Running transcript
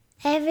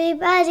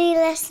Everybody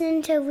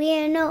listen to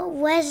We're Not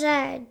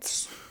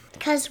Wizards,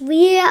 because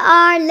we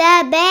are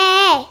the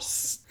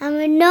best, and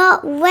we're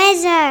not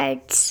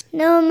wizards,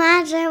 no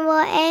matter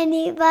what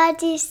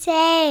anybody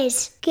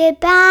says.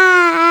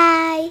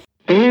 Goodbye.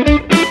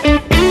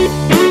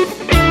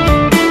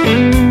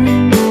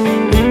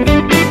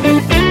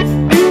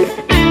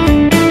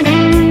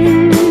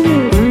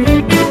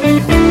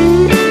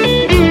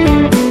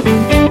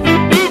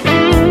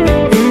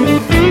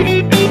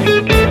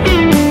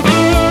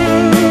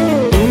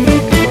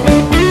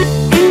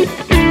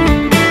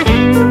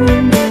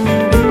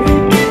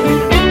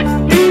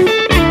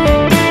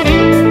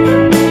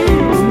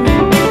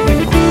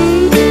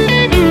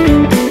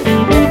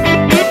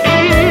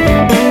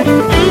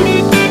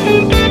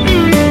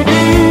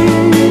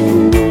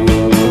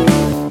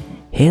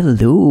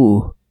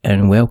 Hello,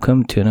 and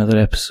welcome to another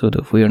episode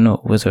of We're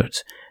Not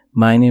Wizards.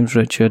 My name's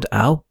Richard.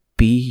 I'll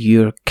be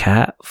your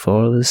cat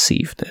for this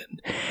evening.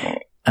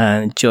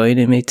 And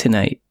joining me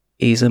tonight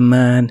is a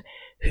man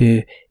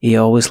who he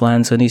always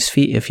lands on his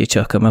feet if you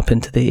chuck him up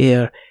into the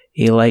air.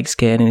 He likes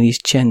getting his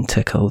chin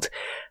tickled.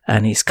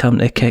 And he's come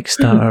to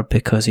Kickstarter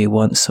because he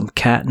wants some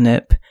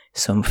catnip,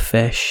 some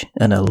fish,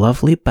 and a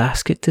lovely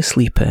basket to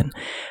sleep in.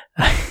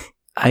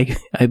 I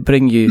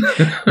bring you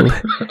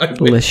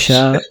Le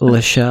Chat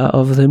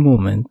of the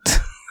moment,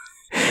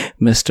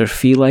 Mr.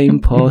 Feline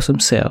Paws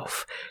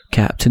himself,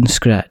 Captain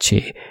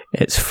Scratchy.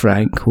 It's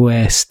Frank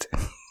West.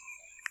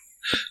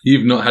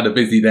 You've not had a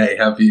busy day,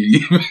 have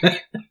you?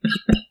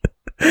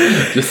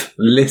 Just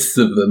lists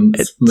of them.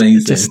 It's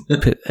amazing.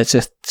 It's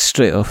just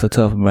straight off the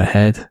top of my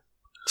head.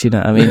 Do you know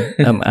what I mean?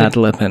 I'm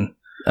ad-libbing.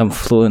 I'm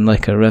flowing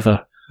like a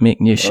river,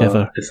 making you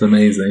shiver. Oh, it's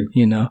amazing.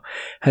 You know.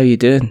 How you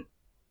doing?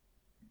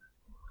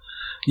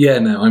 Yeah,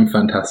 no, I'm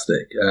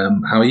fantastic.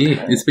 How are you?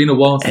 It's been a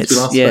while since we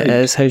last spoke. Yeah, it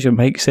is. How's your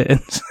mic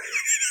settings?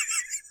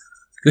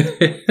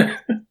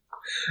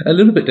 A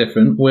little bit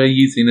different. We're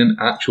using an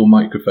actual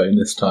microphone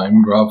this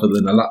time rather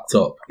than a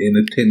laptop in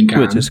a tin can.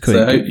 Which is quite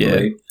so good,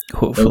 yeah.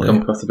 Hopefully it'll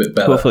come across a bit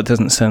better. Hopefully it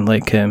doesn't sound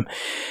like an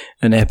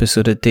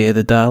episode of Day of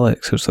the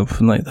Daleks or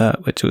something like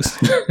that, which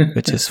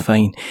is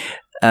fine.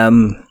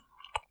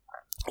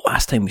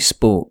 Last time we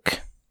spoke,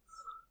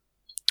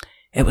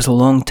 it was a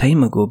long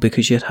time ago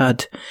because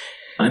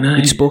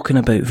we'd spoken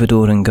about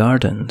Vodoran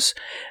Gardens,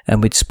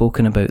 and we'd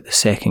spoken about the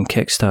second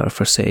Kickstarter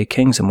for City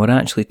Kings, and we're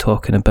actually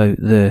talking about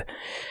the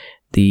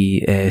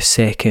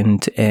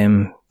second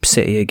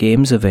City of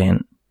Games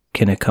event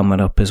kind of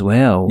coming up as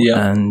well.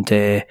 Yeah.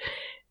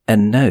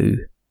 And now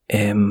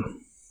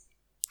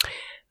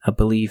I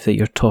believe that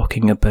you're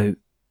talking about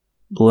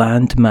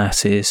land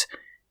masses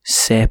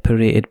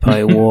separated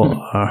by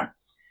water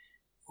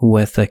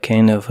with a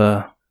kind of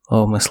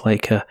almost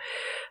like a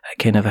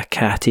kind of a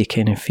catty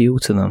kind of feel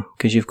to them,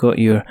 because you've got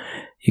your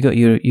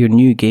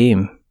new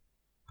game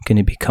going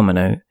to be coming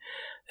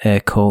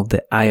out called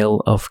the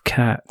Isle of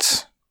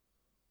Cats.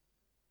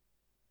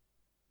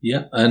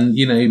 Yeah, and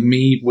you know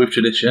me with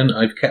tradition,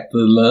 I've kept the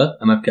le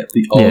and I've kept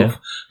the of, yeah.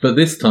 But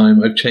this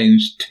time I've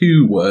changed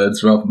two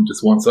words rather than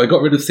just one. So I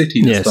got rid of city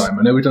this time.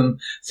 I know we've done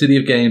City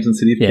of Games and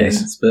City of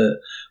Games, but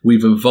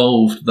we've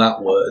evolved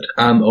that word,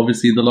 and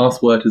obviously the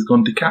last word has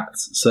gone to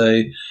cats.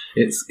 So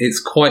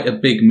it's quite a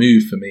big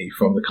move for me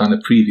from the kind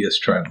of previous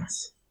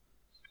trends.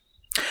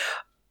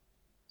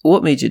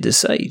 What made you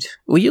decide?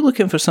 Were you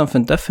looking for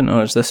something different,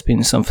 or has this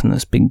been something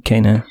that's been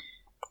kind of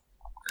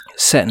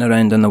sitting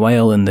around in the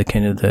while in the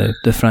kind of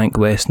the Frank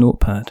West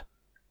notepad?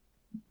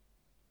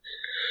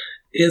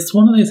 It's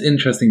one of those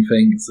interesting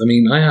things. I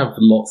mean, I have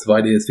lots of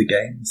ideas for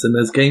games, and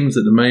there's games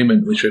at the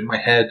moment which are in my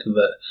head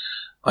that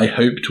I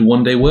hope to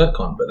one day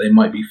work on, but they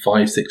might be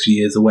 5-6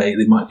 years away.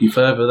 They might be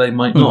further, they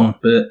might not.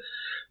 But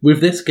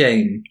with this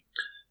game,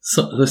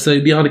 so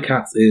the Isle of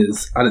Cats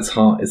is, at its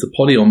heart, is a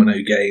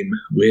polyomino game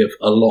with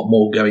a lot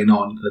more going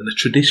on than the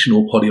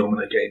traditional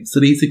polyomino games. So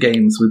these are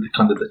games with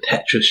kind of the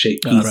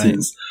Tetris-shaped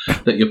pieces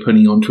that you're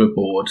putting onto a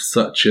board,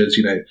 such as,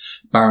 you know,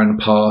 Barren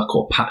Park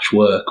or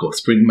Patchwork or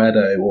Spring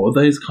Meadow or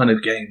those kind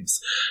of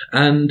games.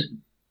 And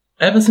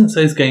ever since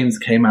those games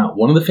came out,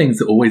 one of the things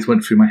that always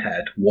went through my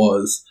head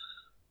was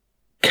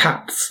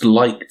cats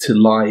like to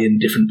lie in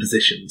different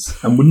positions.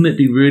 And wouldn't it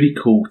be really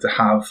cool to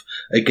have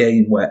a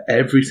game where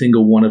every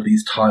single one of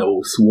these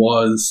tiles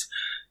was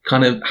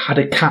kind of had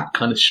a cat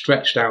kind of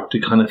stretched out to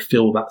kind of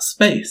fill that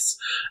space?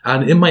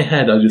 And in my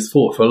head, I just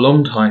thought for a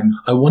long time,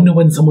 I wonder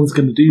when someone's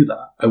going to do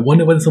that. I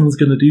wonder when someone's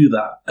going to do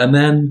that. And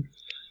then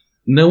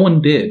no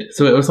one did.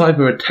 So it was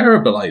either a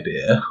terrible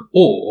idea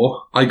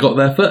or I got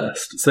there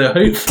first. So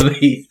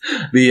hopefully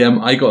the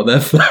I got there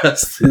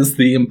first is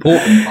the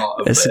important part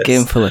of It's this. a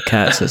game full of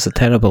cats. It's a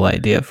terrible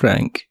idea,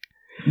 Frank.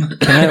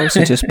 Can I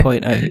also just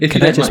point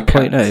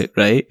out,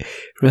 right,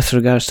 with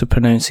regards to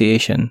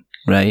pronunciation,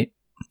 right,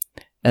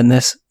 and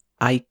this,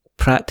 I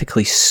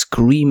practically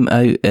scream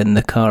out in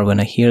the car when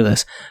I hear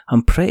this.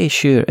 I'm pretty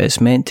sure it's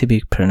meant to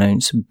be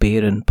pronounced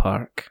Baron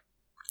Park.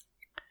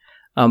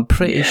 I'm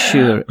pretty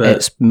sure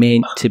it's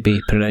meant to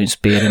be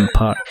pronounced Baron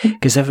Park,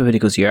 because everybody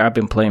goes, yeah, I've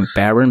been playing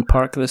Baron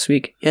Park this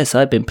week. Yes,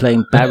 I've been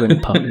playing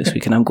Baron Park this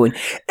week, and I'm going,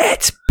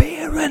 it's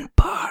Baron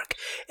Park.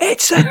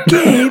 It's a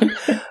game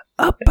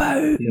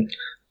about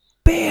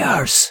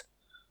bears.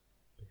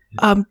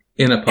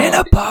 In a park. In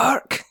a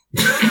park.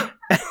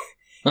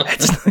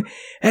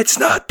 It's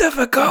not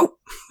difficult.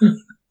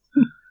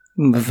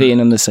 My vein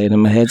on the side of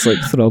my head's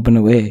like throbbing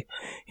away.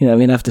 You know what I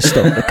mean? I have to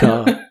stop the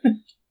car.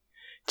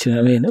 Do you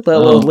know what I mean? A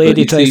little old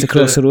lady tries to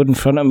cross the road in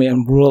front of me.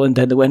 I'm rolling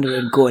down the window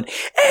and going,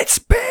 "It's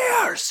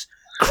bears!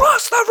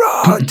 Cross the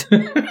road!"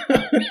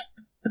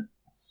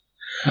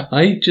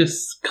 I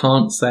just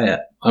can't say it.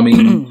 I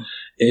mean,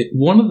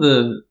 one of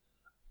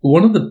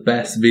the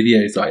best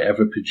videos I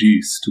ever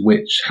produced,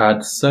 which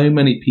had so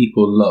many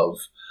people love,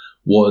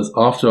 was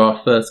after our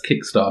first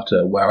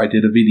Kickstarter, where I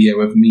did a video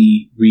of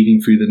me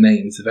reading through the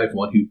names of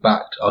everyone who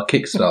backed our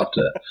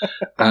Kickstarter.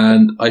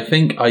 And I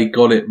think I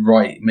got it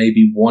right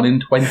maybe 1 in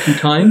 20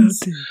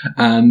 times.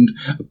 And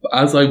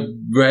as I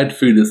read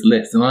through this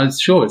list, and I was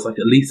sure it's like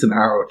at least an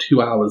hour or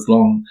 2 hours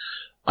long,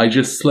 I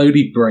just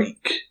slowly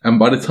break. And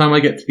by the time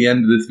I get to the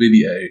end of this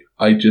video,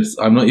 I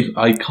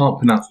can't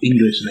pronounce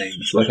English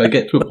names. Like, I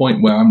get to a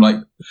point where I'm like,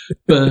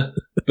 Ben!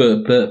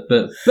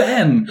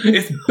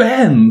 It's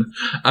Ben!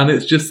 And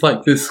it's just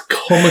like this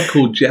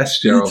comical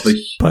gesture of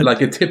like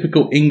a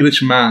typical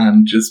English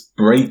man just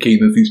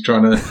breaking as he's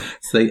trying to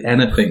say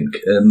anything.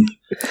 And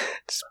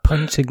just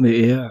punching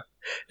the air.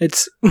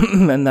 It's,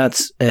 and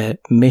that's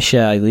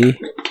Michael.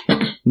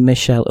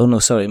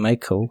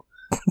 Michael.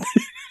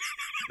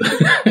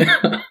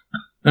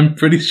 I'm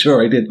pretty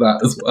sure I did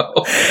that as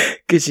well.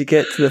 Because you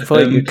get to the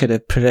point you're kind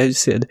of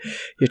pronouncing,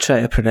 you're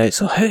trying to pronounce,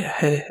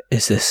 how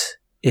is this?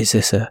 Is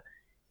this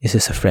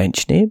a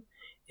French name?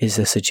 Is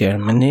this a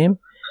German name?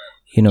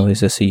 You know,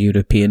 is this a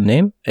European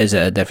name? Is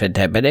it a different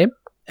type of name?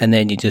 And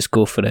then you just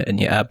go for it and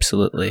you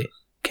absolutely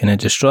kind of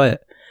destroy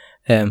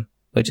it.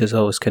 Which is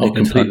always kind of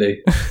good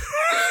completely.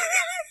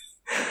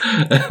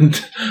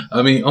 And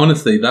I mean,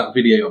 honestly, that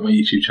video on my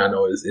YouTube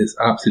channel is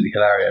absolutely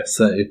hilarious.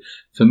 So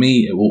for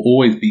me, it will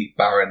always be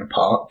Baron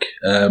Park.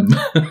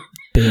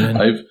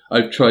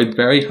 I've tried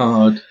very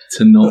hard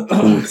to not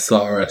call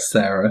Sarah.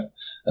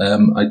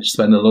 I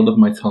spend a lot of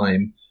my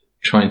time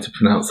trying to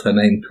pronounce her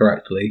name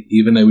correctly,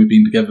 even though we've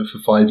been together for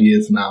 5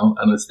 years now,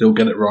 and I still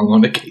get it wrong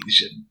on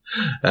occasion.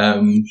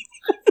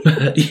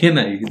 But, you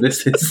know,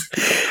 this is...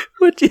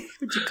 Would you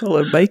call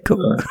her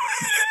Michael?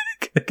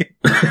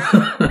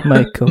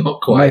 Michael,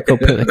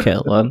 put the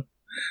kettle on.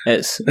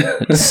 It's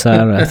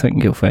Sarah, I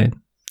think you'll find.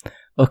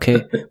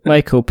 Okay,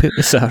 Michael, put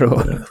the Sarah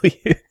on, will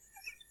you?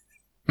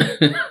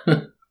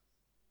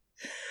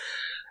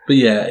 But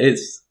yeah,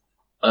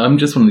 I'm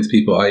just one of these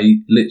people.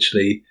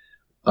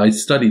 I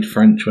studied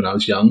French when I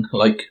was young,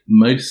 like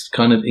most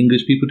kind of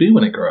English people do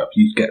when they grow up.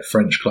 You get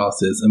French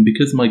classes, and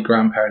because my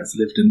grandparents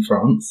lived in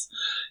France,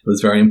 it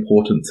was very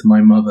important to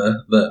my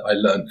mother that I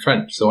learned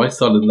French. So I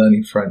started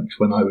learning French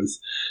when I was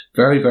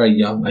very, very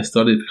young. I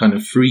started kind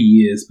of 3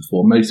 years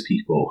before most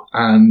people,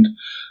 and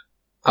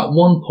at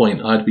one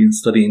point I'd been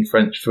studying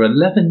French for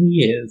 11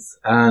 years,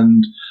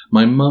 and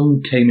my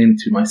mum came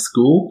into my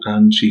school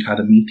and she had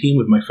a meeting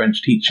with my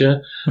French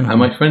teacher, and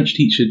my French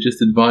teacher just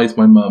advised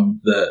my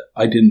mum that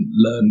I didn't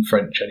learn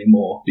French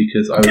anymore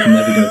because I was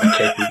never going to be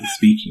capable of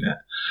speaking it.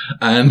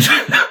 And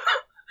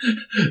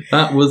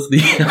that was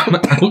the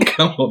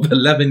outcome of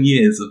 11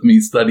 years of me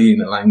studying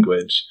a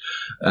language.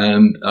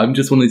 And I'm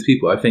just one of these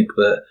people, I think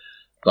that,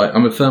 like,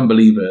 I'm a firm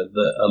believer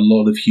that a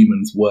lot of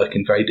humans work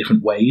in very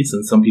different ways,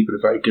 and some people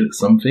are very good at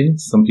some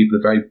things, some people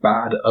are very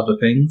bad at other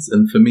things,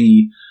 and for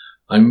me,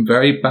 I'm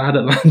very bad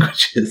at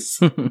languages.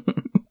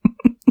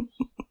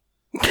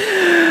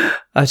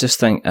 I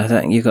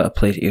think you've got to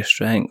play to your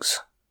strengths.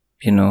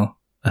 You know,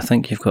 I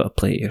think you've got to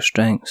play to your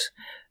strengths.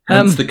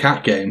 Hence the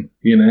cat game,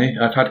 you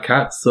know. I've had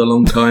cats a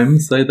long time,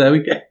 so there we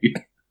go.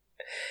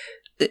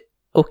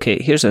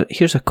 Okay, here's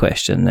a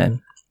question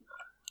then.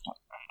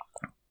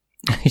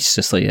 It's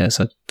just like,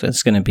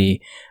 it's going to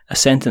be a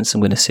sentence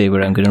I'm going to say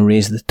where I'm going to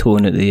raise the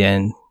tone at the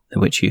end,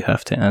 which you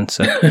have to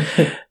answer.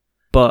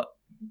 But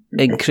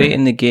in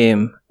creating the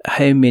game,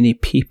 how many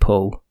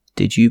people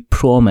did you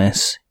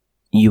promise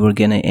you were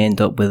going to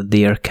end up with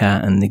their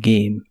cat in the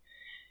game?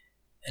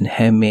 And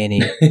how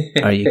many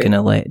are you going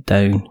to let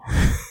down?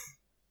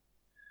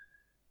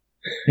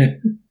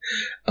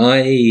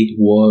 I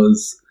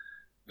was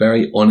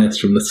very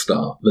honest from the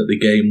start that the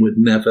game would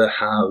never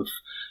have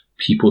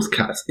people's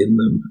cats in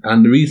them.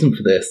 And the reason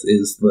for this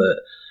is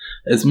that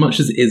as much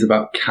as it is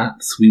about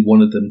cats, we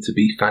wanted them to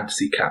be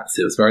fantasy cats.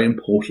 It was very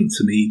important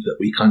to me that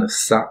we kind of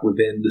sat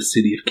within the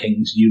City of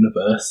Kings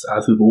universe,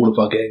 as with all of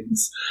our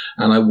games.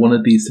 And I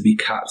wanted these to be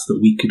cats that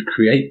we could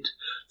create.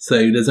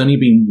 So there's only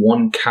been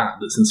one cat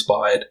that's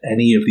inspired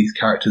any of these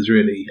characters,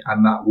 really,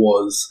 and that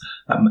was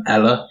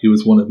Ella, who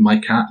was one of my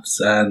cats,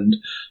 and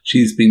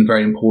she's been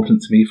very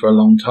important to me for a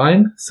long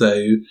time.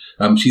 So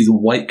she's a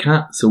white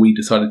cat, so we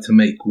decided to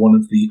make one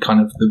of the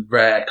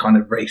rare kind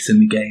of race in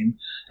the game,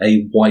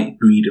 a white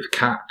breed of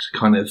cat,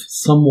 kind of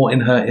somewhat in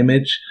her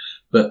image.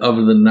 But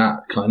other than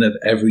that, kind of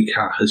every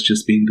cat has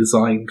just been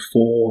designed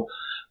for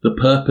the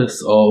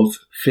purpose of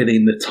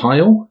filling the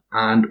tile,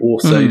 and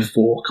also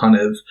for kind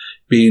of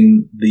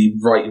being the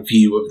right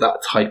view of that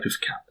type of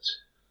cat.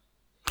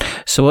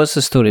 So what's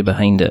the story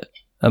behind it?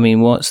 I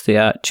mean, what's the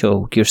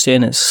actual... You're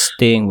saying it's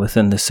staying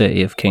within the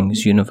City of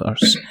Kings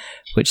universe,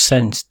 which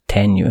sounds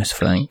tenuous,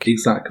 Frank.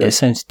 Exactly. It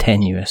sounds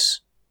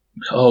tenuous.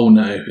 Oh,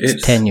 no.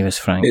 It's tenuous,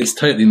 Frank. It's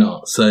totally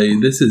not. So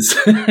this is...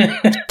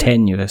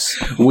 tenuous.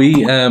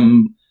 We...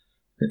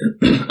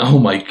 oh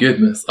my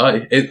goodness!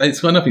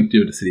 It's got nothing to do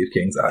with the City of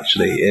Kings.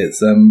 Actually,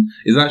 it's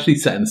actually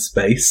set in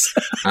space,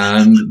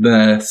 and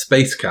they're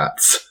space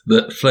cats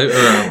that float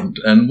around.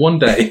 And one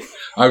day,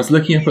 I was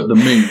looking up at the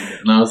moon,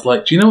 and I was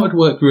like, "Do you know what would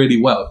work really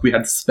well if we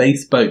had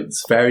space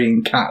boats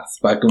ferrying cats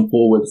back and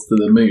forwards to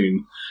the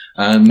moon?"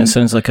 It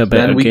sounds like a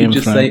better then game. We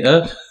could just Frank. say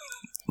Earth.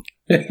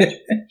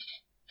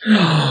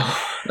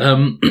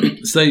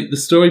 So the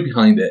story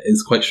behind it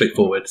is quite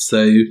straightforward.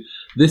 So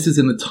this is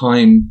in the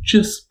time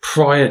just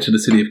prior to the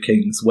City of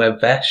Kings, where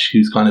Vesh,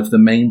 who's kind of the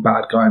main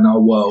bad guy in our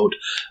world,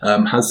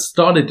 has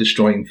started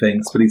destroying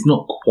things, but he's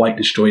not quite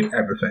destroyed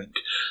everything.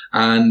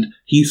 And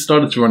he's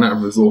started to run out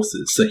of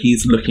resources. So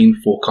he's looking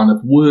for kind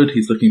of wood,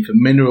 he's looking for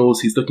minerals,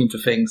 he's looking for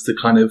things to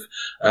kind of,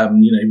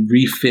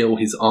 refill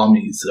his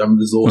armies and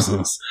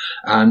resources.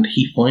 And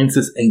he finds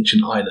this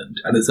ancient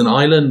island. And it's an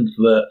island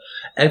that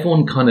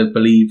everyone kind of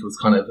believed was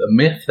kind of a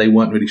myth. They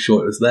weren't really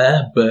sure it was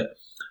there, but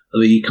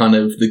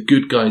the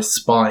good guys'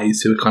 spies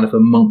who are kind of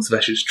amongst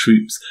Vesh's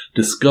troops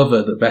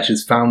discover that Vesh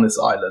has found this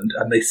island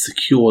and they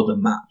secure the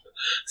map.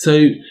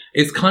 So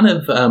it's kind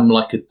of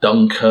like a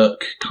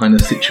Dunkirk kind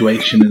of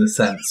situation in a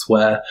sense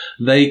where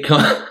they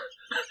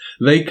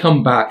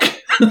come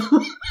back.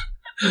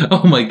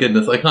 Oh my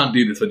goodness, I can't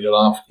do this when you're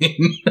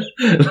laughing.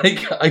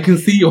 I can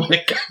see you on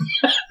a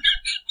camera.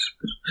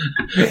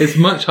 It's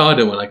much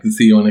harder when I can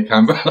see you on a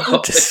camera.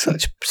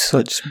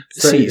 Such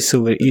seats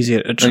so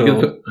easier to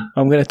troll.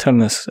 I'm going to turn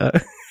this.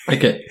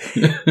 Okay.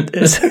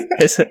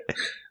 It's a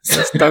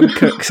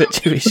Dunkirk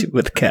situation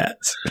with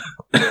cats.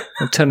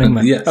 I'm turning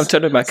my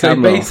camera.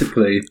 So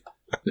basically,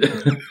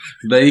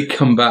 they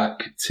come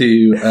back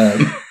to.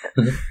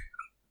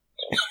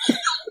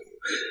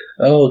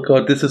 Oh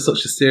god, this is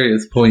such a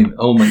serious point.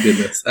 Oh my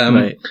goodness.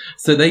 Right.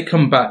 So they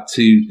come back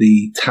to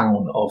the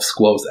town of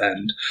Squall's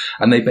End,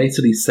 and they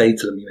basically say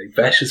to them,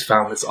 Vesh has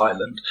found this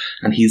island,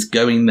 and he's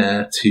going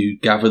there to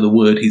gather the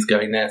wood, he's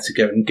going there to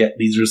go and get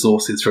these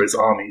resources for his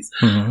armies,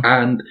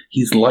 and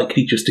he's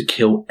likely just to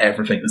kill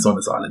everything that's on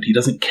this island. He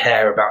doesn't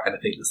care about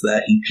anything that's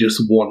there, he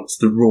just wants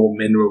the raw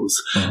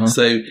minerals.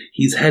 So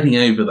he's heading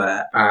over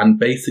there, and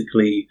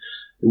basically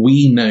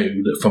we know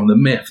that from the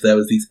myth there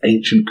was these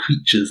ancient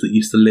creatures that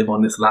used to live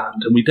on this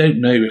land, and we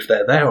don't know if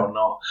they're there or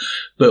not,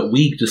 but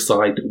we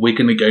decide that we're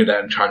going to go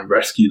there and try and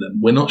rescue them.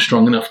 We're not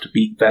strong enough to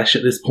beat Vesh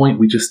at this point,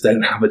 we just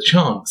don't have a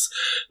chance.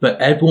 But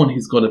everyone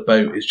who's got a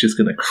boat is just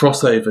going to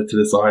cross over to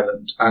this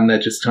island, and they're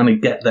just trying to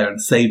get there and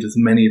save as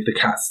many of the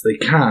cats as they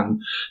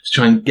can to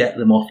try and get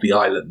them off the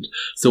island.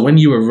 So when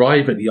you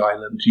arrive at the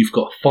island, you've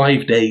got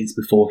 5 days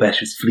before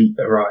Vesh's fleet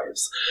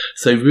arrives.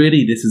 So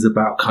really this is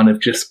about kind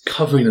of just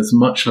covering as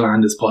much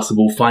land as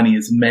possible, finding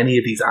as many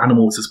of these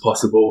animals as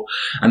possible,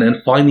 and then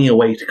finding a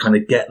way to kind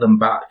of get them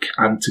back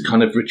and to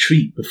kind of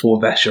retreat before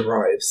Vesh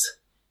arrives.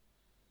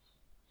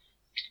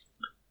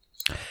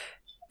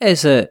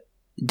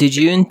 Did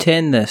you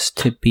intend this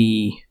to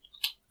be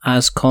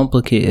as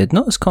complicated?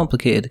 Not as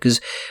complicated, because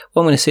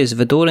what I'm going to say is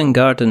Vidoran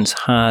Gardens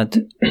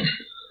had,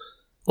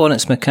 on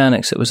its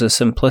mechanics, it was a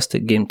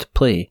simplistic game to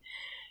play,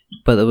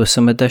 but there was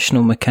some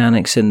additional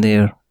mechanics in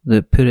there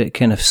that put it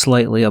kind of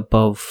slightly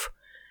above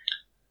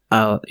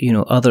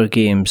other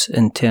games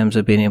in terms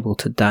of being able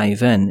to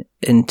dive in.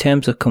 In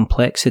terms of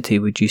complexity,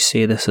 would you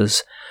say this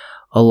is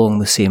along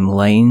the same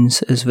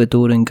lines as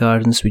Vidoran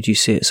Gardens? Would you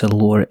say it's a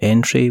lower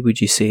entry?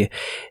 Would you say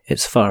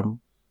it's far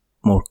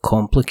more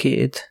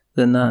complicated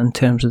than that in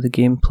terms of the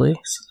gameplay?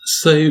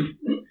 So,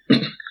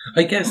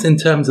 I guess in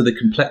terms of the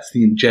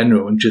complexity in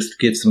general, and just to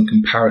give some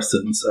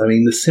comparisons, I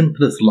mean, the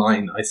simplest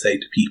line I say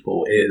to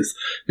people is,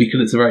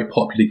 because it's a very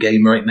popular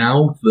game right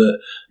now, that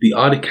the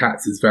Isle of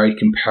Cats is very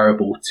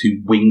comparable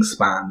to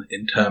Wingspan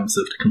in terms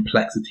of the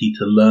complexity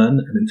to learn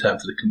and in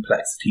terms of the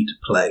complexity to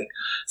play.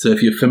 So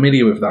if you're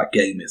familiar with that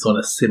game, it's on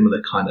a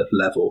similar kind of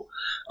level.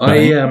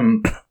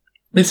 Right.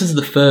 This is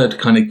the third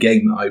kind of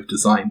game that I've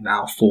designed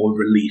now for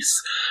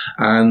release.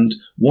 And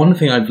one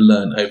thing I've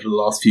learned over the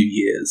last few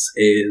years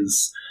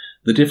is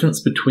the difference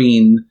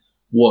between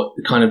what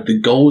kind of the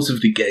goals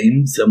of the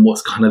games and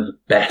what's kind of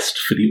best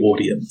for the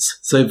audience.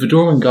 So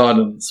Vidoran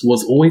Gardens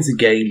was always a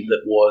game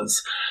that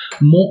was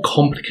more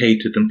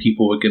complicated than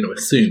people were going to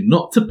assume.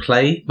 Not to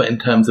play, but in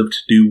terms of to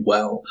do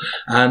well.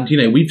 And,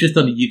 we've just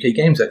done a UK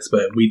Games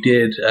Expo. We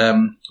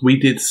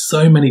did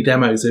so many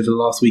demos over the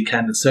last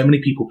weekend, and so many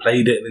people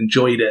played it and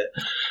enjoyed it.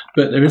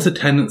 But there is a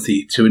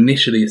tendency to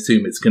initially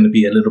assume it's going to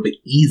be a little bit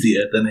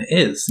easier than it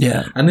is.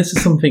 Yeah. And this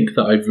is something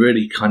that I've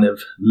really kind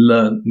of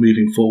learned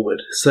moving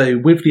forward. So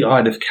with the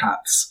Isle of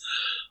Cats,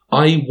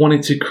 I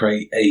wanted to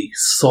create a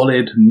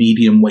solid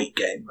medium weight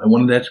game. I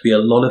wanted there to be a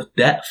lot of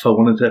depth. I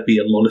wanted there to be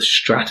a lot of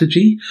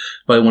strategy,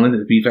 but I wanted it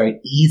to be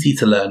very easy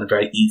to learn and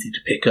very easy to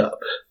pick up.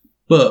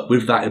 But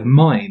with that in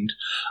mind,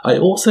 I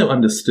also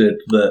understood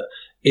that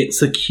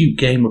it's a cute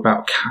game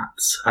about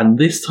cats. And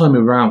this time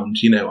around,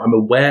 I'm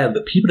aware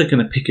that people are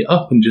going to pick it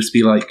up and just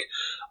be like,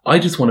 I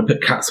just want to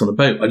put cats on a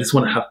boat. I just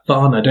want to have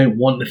fun. I don't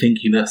want the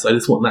thinkiness. I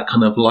just want that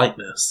kind of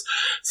lightness.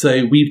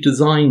 So we've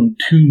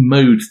designed 2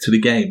 modes to the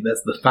game.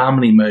 There's the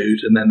family mode,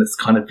 and then there's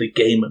kind of the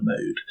gamer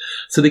mode.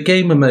 So the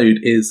gamer mode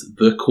is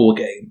the core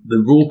game. The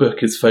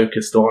rulebook is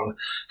focused on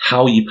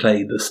how you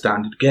play the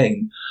standard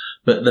game.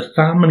 But the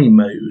family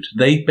mode,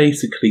 they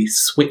basically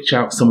switch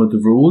out some of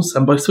the rules,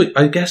 and by switch,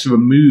 I guess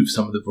remove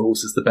some of the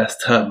rules is the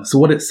best term. So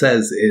what it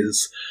says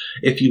is,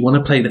 if you want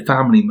to play the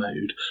family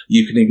mode,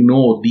 you can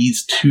ignore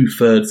these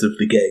 2/3 of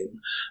the game,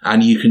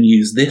 and you can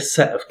use this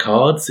set of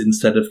cards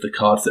instead of the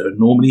cards that are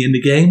normally in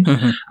the game.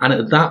 Mm-hmm. And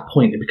at that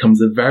point, it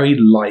becomes a very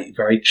light,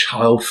 very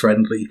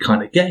child-friendly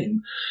kind of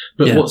game.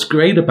 But what's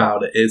great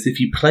about it is if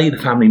you play the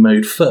family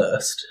mode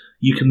first,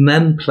 you can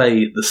then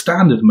play the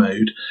standard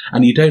mode,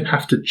 and you don't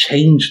have to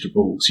change the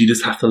rules. You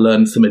just have to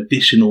learn some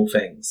additional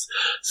things.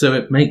 So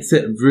it makes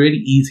it really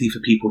easy for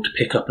people to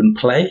pick up and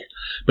play,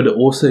 but it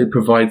also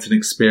provides an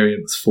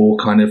experience for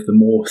kind of the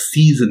more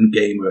seasoned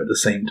gamer at the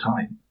same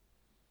time.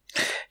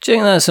 Do you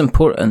think that's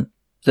important?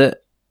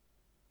 That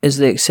is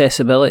the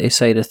accessibility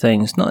side of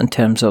things, not in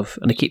terms of,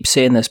 and I keep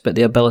saying this, but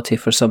the ability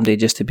for somebody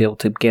just to be able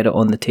to get it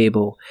on the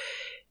table,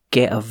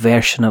 get a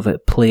version of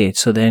it played,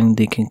 so then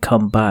they can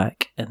come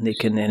back and they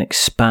can then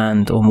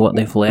expand on what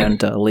they've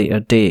learned at a later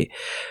date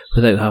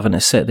without having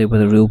to sit there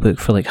with a rulebook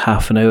for like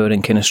half an hour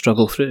and kind of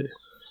struggle through.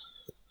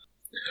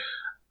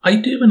 I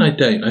do and I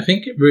don't. I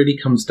think it really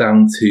comes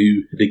down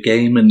to the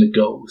game and the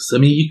goals. I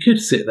mean, you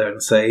could sit there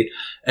and say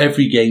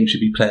every game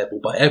should be playable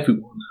by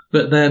everyone.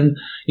 But then,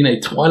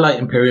 Twilight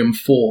Imperium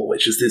 4,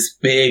 which is this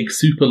big,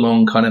 super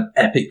long kind of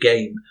epic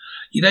game,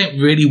 you don't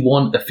really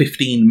want a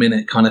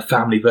 15-minute kind of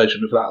family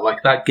version of that.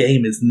 Like, that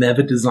game is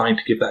never designed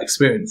to give that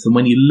experience. And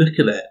when you look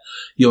at it,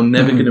 you're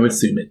never going to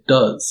assume it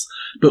does.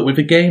 But with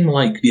a game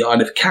like The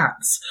Isle of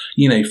Cats,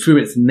 through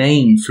its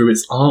name, through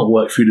its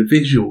artwork, through the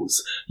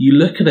visuals, you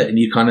look at it and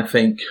you kind of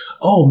think,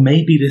 oh,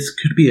 maybe this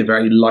could be a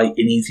very light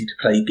and easy to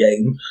play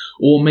game,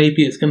 or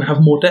maybe it's going to have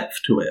more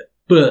depth to it.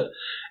 But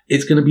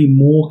it's going to be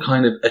more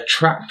kind of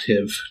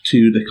attractive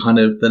to the kind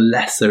of the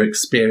lesser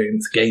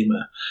experienced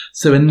gamer.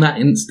 So in that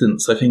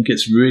instance, I think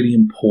it's really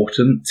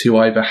important to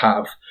either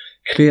have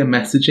clear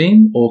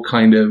messaging or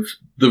kind of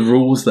the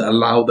rules that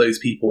allow those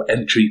people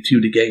entry to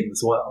the game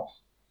as well.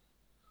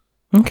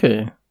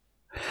 Okay.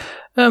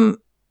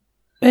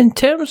 In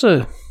terms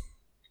of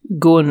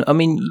going, I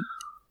mean,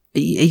 are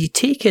you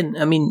taking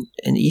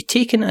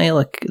the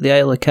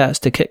Isle of Cats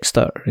to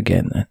Kickstarter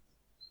again then?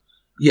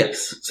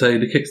 Yes, so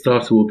the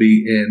Kickstarter will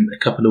be in a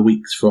couple of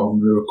weeks from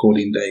the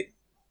recording date.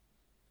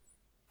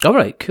 All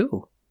right,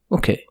 cool.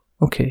 Okay.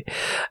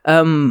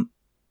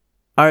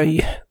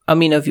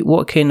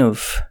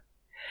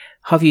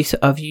 Have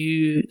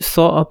you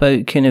thought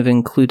about kind of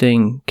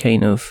including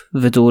kind of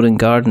Vidoran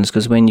Gardens?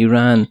 Because when you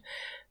ran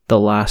the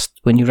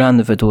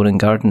Vidoran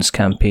Gardens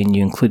campaign,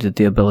 you included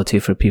the ability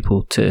for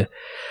people to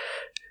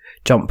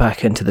jump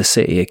back into the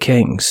City of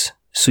Kings.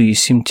 So you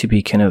seem to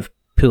be kind of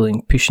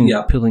pulling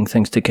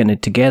things to kind of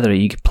together. Are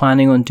you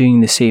planning on doing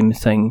the same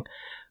thing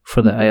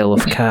for the Isle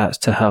of Cats,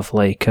 to have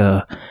like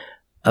a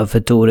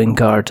Vidoran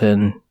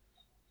Garden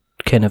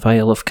kind of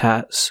Isle of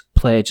Cats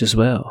pledge as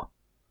well?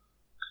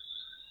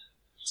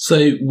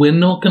 So we're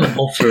not going to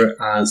offer it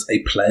as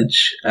a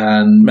pledge,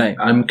 and right.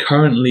 I'm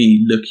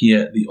currently looking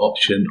at the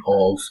option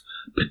of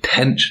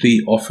potentially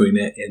offering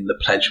it in the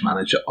Pledge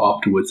Manager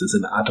afterwards as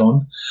an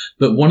add-on.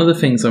 But one of the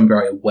things I'm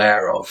very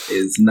aware of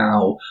is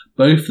now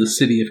both the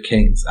City of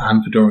Kings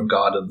and Vidoran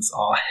Gardens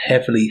are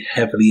heavily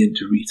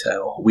into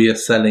retail. We are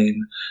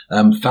selling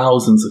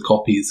thousands of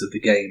copies of the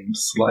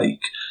games,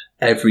 like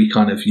every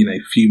kind of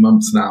few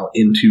months now,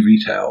 into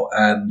retail,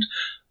 and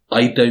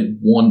I don't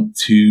want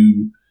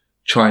to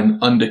try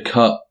and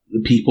undercut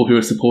the people who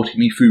are supporting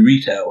me through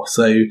retail.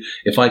 So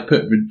if I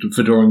put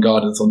Vidoran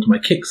Gardens onto my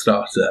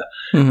Kickstarter,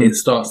 it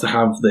starts to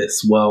have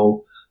this,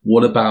 well,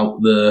 what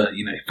about the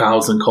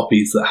 1,000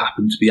 copies that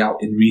happen to be out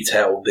in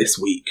retail this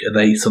week? Are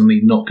they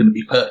suddenly not going to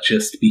be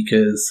purchased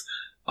because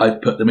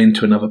I've put them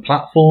into another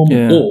platform?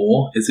 Yeah.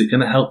 Or is it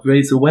going to help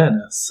raise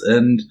awareness?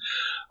 And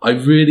I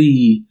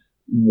really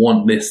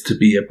want this to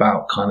be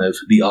about kind of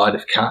the Isle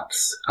of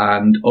Cats,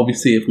 and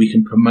obviously if we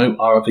can promote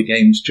our other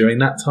games during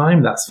that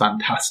time, that's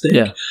fantastic.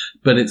 Yeah.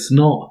 But it's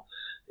not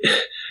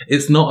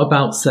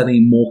about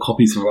selling more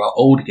copies of our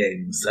old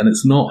games, and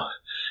it's not,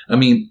 I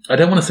mean, I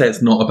don't want to say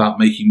it's not about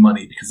making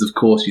money, because of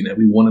course,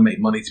 we want to make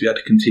money to be able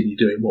to continue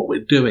doing what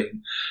we're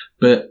doing,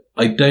 but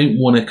I don't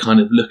want to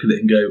kind of look at it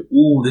and go,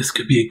 oh, this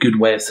could be a good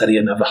way of selling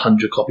another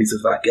 100 copies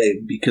of that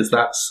game, because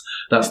that's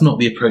not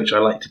the approach I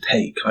like to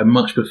take. I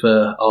much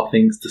prefer our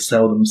things to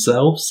sell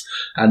themselves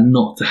and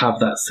not to have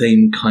that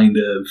same kind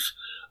of,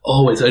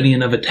 oh, it's only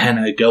another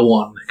tenner, go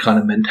on kind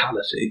of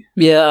mentality.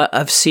 Yeah,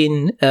 I've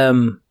seen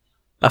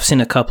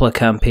a couple of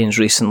campaigns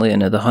recently in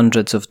the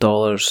hundreds of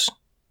dollars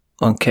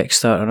on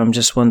Kickstarter, and I'm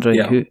just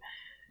wondering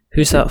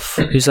who's that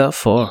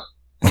for?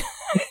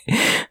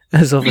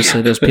 There's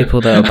obviously there's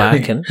people that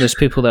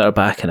are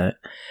backing it.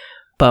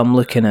 but I'm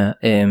looking at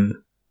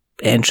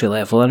entry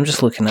level. I'm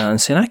just looking at it and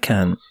saying,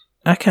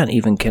 I can't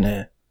even go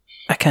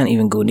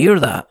near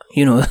that.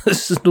 You know,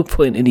 there's no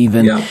point in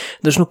even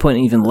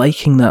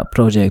liking that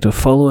project or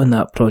following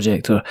that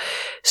project or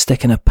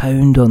sticking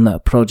 £1 on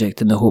that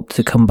project in the hope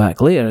to come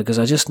back later, because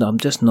I'm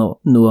not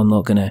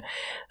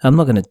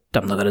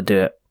gonna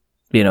do it.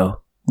 You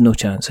know, no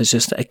chance. It's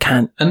just,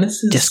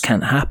 just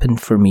can't happen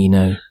for me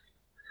now.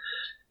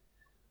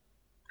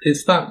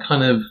 It's that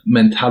kind of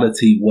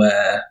mentality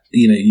where,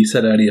 you know, you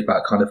said earlier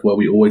about kind of, were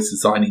we always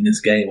designing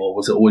this game, or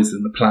was it always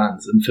in the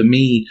plans? And for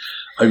me,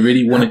 I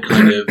really want to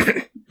kind of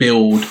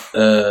build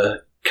a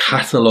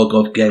catalogue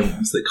of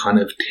games that kind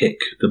of tick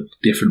the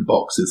different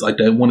boxes. I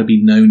don't want to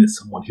be known as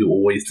someone who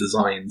always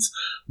designs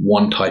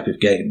one type of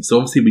game. So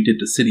obviously we did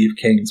the City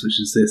of Kings, which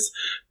is this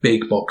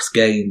big box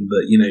game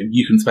that, you know,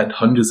 you can spend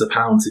hundreds of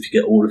pounds if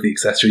you get all of the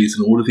accessories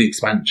and all of the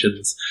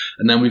expansions.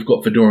 And then we've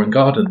got Vodoran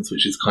Gardens,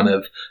 which is kind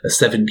of a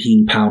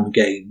 £17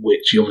 game,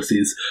 which obviously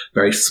is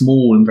very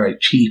small and very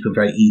cheap and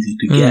very easy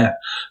to get.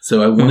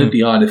 So I wanted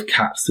the Isle of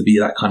Cats to be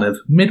that kind of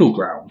middle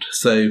ground.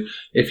 So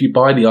if you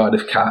buy the Isle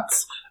of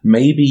Cats,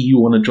 maybe you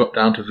want to drop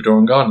down to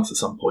Vodoran Gardens at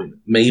some point.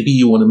 Maybe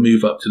you want to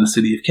move up to the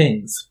City of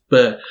Kings.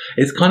 But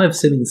it's kind of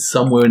sitting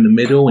somewhere in the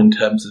middle in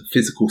terms of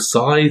physical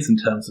size, in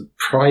terms of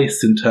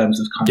price, in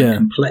terms of kind of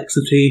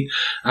complexity.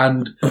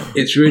 And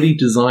it's really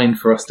designed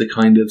for us to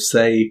kind of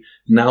say,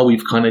 now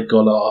we've kind of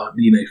got our,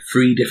 you know,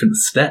 3 different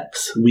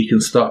steps, we can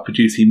start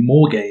producing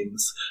more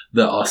games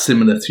that are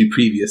similar to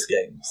previous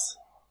games.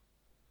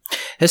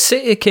 Has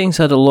City of Kings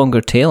had a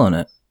longer tail on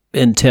it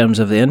in terms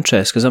of the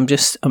interest? Because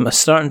I'm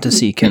starting to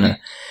see kind of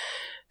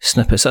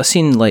snippets. I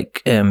seen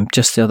like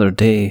just the other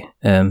day,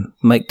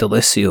 Mike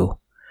DeLisio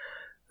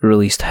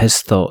released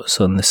his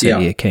thoughts on the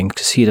City of Kings,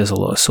 because he does a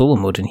lot of solo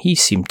mode, and he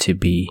seemed to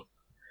be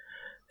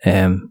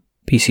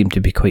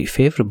quite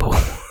favourable,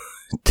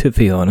 to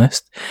be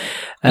honest.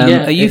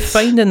 Are you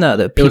finding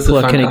that people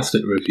are kind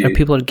of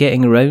people are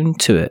getting around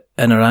to it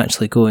and are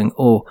actually going,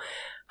 oh,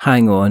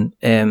 hang on,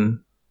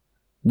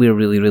 we're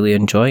really, really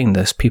enjoying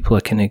this. People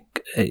are kind of,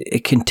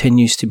 it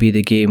continues to be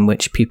the game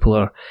which people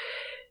are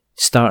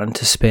starting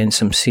to spend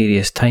some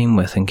serious time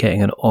with and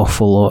getting an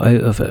awful lot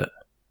out of it.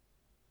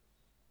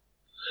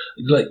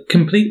 Like,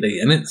 completely.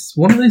 And it's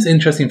one of those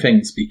interesting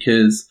things,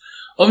 because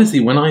obviously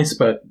when I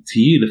spoke to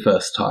you the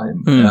first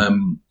time,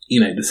 you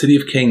know, the City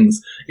of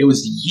Kings, it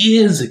was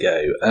years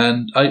ago,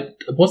 and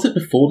was it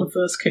before the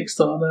first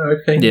Kickstarter,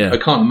 I think? I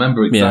can't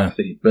remember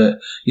exactly, but,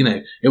 you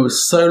know, it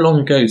was so long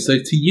ago. So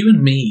to you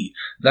and me,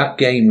 that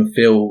game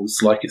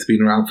feels like it's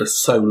been around for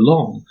so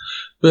long.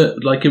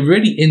 But, like, a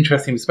really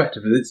interesting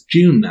perspective is it's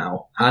June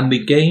now, and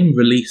the game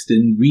released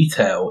in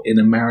retail in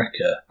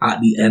America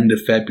at the end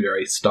of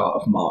February, start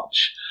of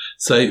March.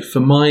 So for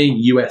my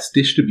US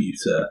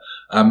distributor,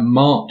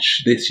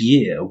 March this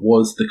year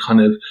was the kind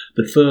of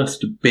the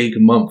first big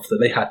month that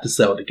they had to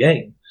sell the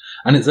game.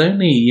 And it's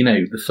only, you know,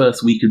 the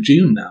first week of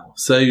June now.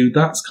 So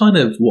that's kind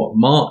of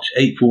March,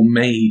 April,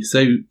 May.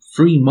 So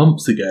 3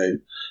 months ago,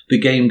 the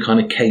game kind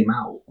of came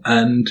out.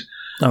 And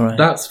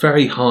that's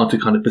very hard to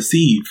kind of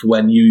perceive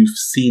when you've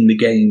seen the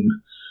game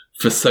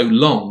for so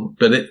long,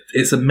 but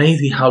it's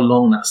amazing how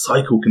long that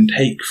cycle can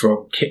take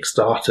from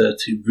Kickstarter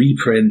to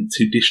reprint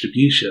to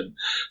distribution.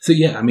 So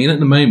yeah, I mean, at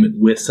the moment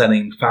we're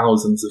selling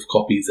thousands of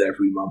copies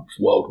every month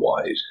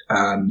worldwide,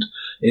 and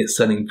it's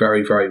selling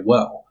very, very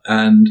well.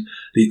 And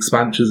the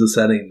expansions are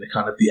selling,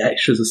 the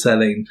extras are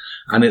selling,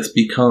 and it's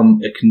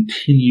become a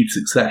continued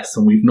success.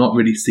 And we've not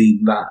really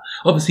seen that.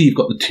 Obviously, you've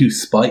got the 2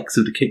 spikes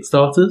of the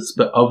Kickstarters,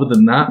 but other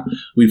than that,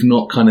 we've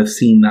not kind of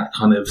seen that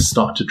kind of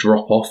start to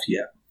drop off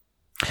yet.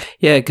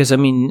 Yeah, because I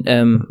mean,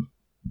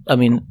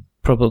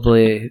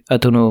 probably, I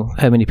don't know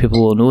how many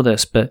people will know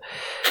this, but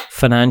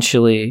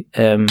financially,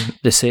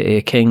 the City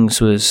of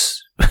Kings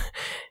was,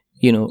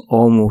 you know,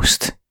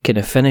 almost kind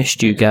of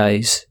finished you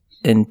guys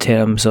in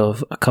terms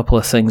of a couple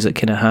of things that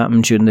kind of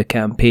happened during the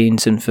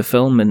campaigns and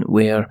fulfillment,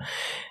 where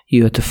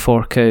you had to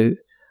fork out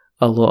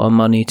a lot of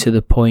money to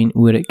the point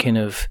where it kind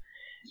of,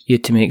 you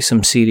had to make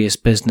some serious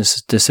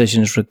business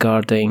decisions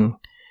regarding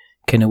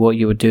kind of what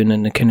you were doing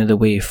and the kind of the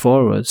way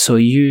forward. So are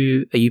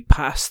you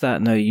past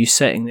that now? Are you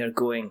sitting there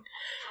going,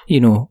 you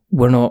know,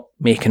 we're not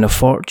making a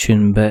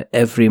fortune, but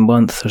every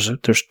month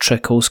there's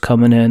trickles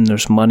coming in,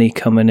 there's money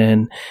coming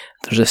in,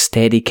 there's a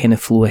steady kind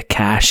of flow of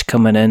cash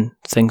coming in.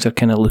 Things are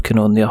kind of looking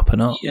on the up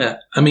and up. Yeah,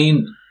 I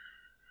mean,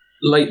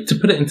 like, to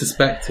put it in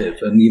perspective,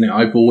 and, you know,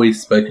 I've always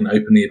spoken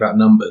openly about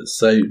numbers.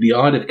 So the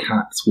Isle of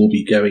Cats will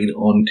be going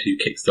on to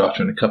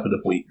Kickstarter in a couple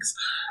of weeks,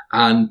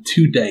 and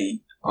to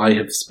date, I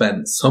have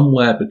spent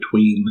somewhere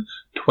between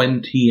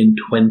 £20,000 and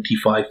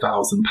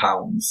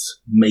 £25,000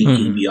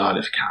 making the Isle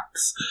of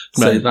Cats.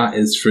 So that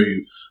is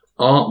through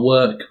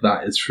artwork,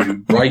 that is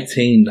through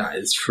writing, that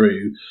is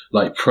through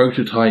like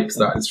prototypes,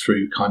 that is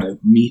through kind of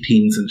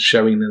meetings and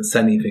showing and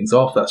sending things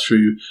off, that's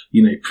through,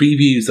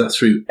 previews, that's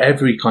through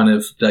every kind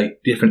of like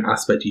different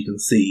aspect you can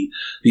see.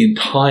 The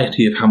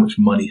entirety of how much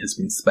money has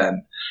been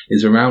spent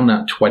is around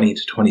that £20,000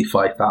 to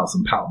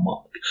 £25,000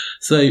 mark.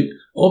 So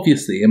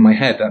obviously in my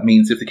head that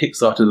means if the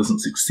Kickstarter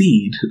doesn't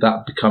succeed,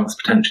 that becomes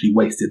potentially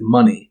wasted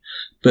money.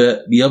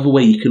 But the other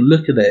way you can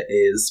look at it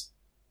is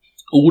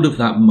all of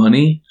that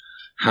money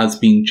has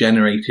been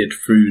generated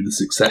through the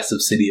success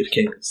of City of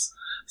Kings.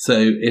 So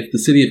if the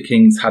City of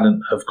Kings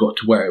hadn't have got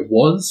to where it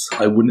was,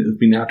 I wouldn't have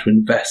been able to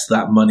invest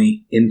that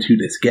money into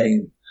this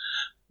game.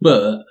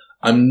 But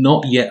I'm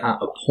not yet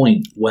at a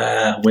point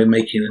where we're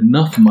making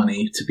enough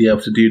money to be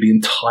able to do the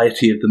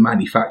entirety of the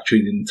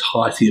manufacturing, the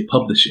entirety of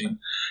publishing.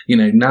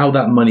 Now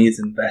that money is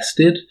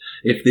invested,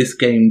 if this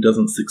game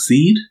doesn't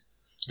succeed,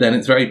 then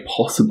it's very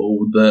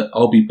possible that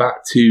I'll be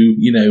back to,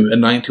 a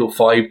 9 till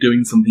 5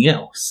 doing something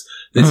else.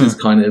 This is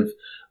kind of,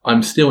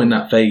 I'm still in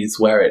that phase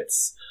where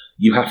it's,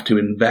 you have to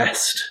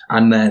invest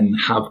and then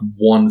have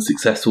one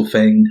successful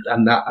thing,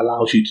 and that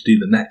allows you to do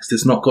the next.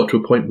 It's not got to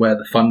a point where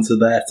the funds are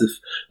there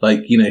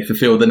to,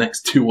 fulfill the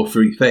next 2 or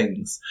 3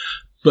 things.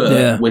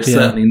 But we're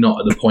certainly not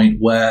at the point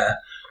where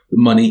the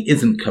money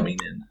isn't coming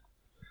in.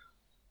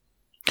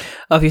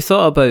 Have you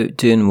thought about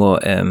doing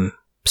what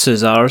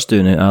Cesar's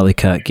doing at Alley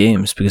Cat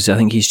Games? Because I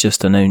think he's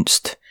just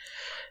announced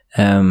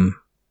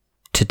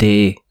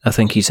today, I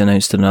think he's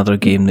announced another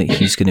game that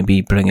he's going to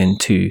be bringing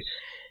to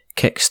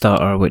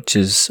Kickstarter, which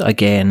is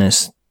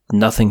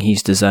nothing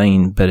he's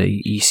designed, but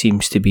he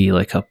seems to be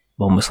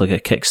almost like a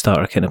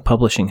Kickstarter kind of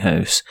publishing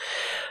house.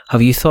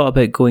 Have you thought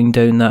about going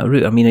down that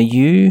route? I mean, are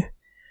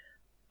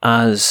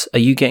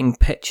you getting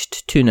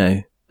pitched to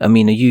now? I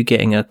mean, are you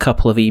getting a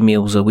couple of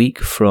emails a week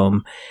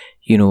from,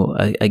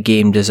 a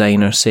game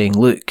designer saying,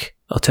 look,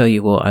 I'll tell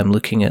you what, I'm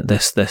looking at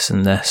this,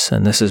 and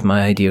this is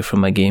my idea for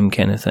my game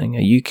kind of thing?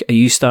 Are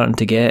you starting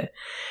to get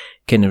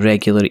kind of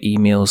regular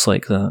emails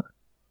like that?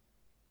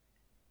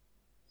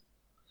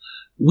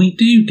 We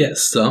do get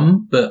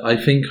some, but I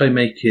think I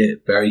make it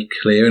very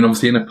clear, and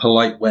obviously in a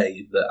polite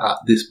way, that at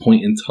this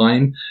point in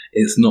time,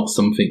 it's not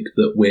something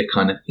that we're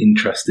kind of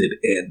interested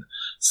in.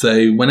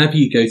 So whenever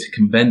you go to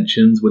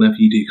conventions, whenever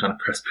you do kind of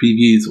press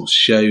previews or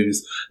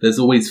shows, there's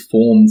always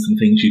forms and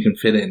things you can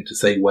fill in to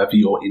say whether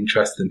you're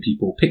interested in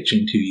people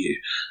pitching to you.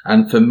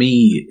 And for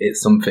me,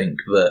 it's something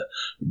that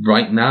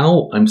right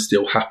now I'm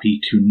still happy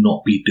to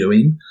not be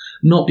doing.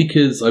 Not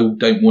because I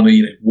don't want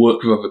to,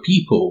 work with other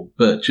people,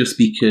 but just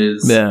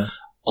because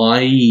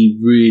I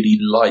really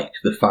like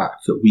the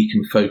fact that we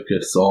can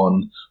focus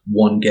on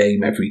one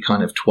game every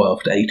kind of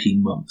 12 to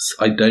 18 months.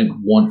 I don't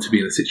want to be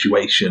in a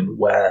situation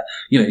where,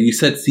 you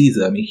said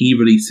Caesar, I mean, he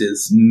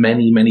releases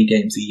many, many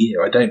games a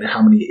year. I don't know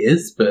how many it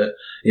is, but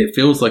it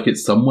feels like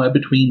it's somewhere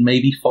between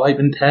maybe 5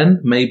 and 10.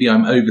 Maybe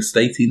I'm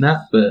overstating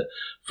that, but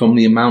from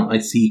the amount I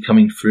see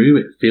coming through,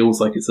 it feels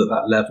like it's at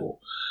that level.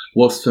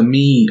 Whilst for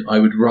me, I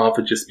would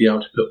rather just be able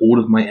to put all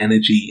of my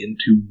energy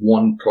into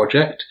one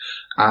project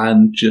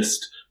and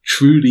just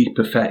truly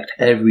perfect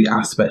every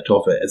aspect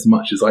of it as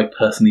much as I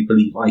personally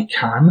believe I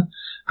can,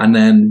 and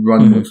then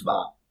run with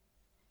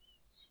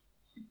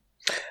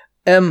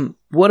that.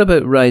 What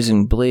about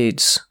Rising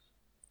Blades?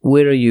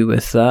 Where are you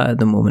with that at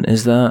the moment?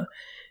 Is that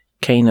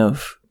kind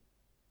of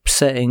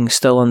sitting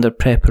still under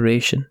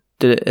preparation?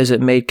 Is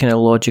it made kind of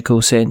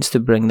logical sense to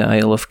bring the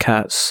Isle of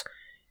Cats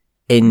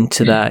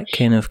into that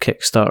kind of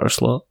Kickstarter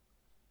slot?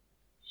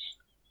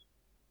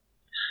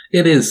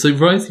 It is. So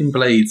Rising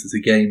Blades is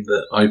a game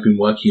that I've been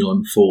working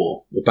on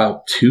for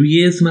about 2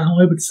 years now,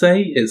 I would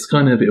say. It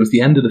was the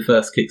end of the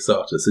first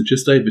Kickstarter, so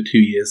just over 2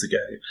 years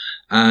ago.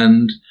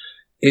 And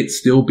it's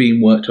still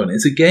being worked on.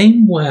 It's a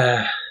game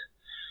where,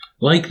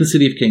 like the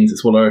City of Kings,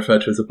 it's what I refer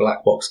to as a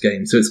black box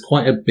game. So it's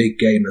quite a big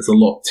game. There's a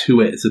lot to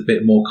it. It's a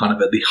bit more kind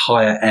of at the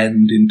higher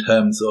end in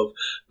terms of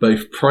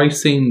both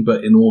pricing,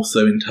 but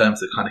also in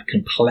terms of kind of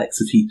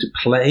complexity to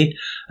play.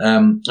 I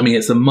mean,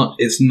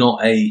 it's not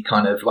a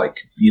kind of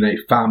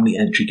family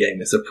entry game.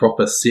 It's a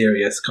proper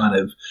serious kind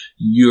of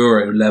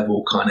Euro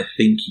level kind of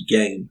thinky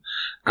game.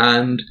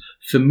 And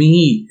for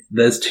me,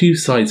 there's 2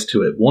 sides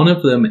to it. One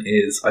of them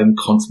is I'm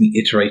constantly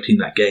iterating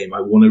that game. I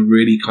want to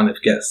really kind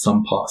of get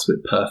some parts of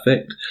it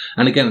perfect.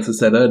 And again, as I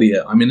said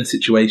earlier, I'm in a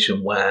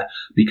situation where,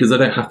 because I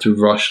don't have to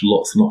rush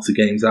lots and lots of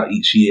games out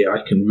each year,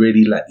 I can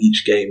really let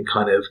each game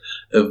kind of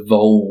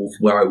evolve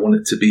where I want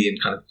it to be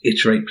and kind of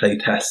iterate play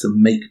tests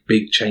and make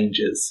big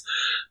changes.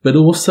 But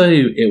also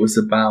it was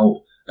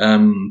about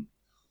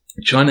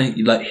trying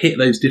to hit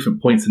those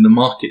different points in the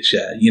market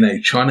share,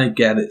 trying to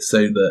get it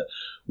so that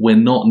we're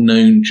not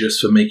known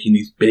just for making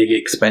these big,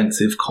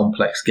 expensive,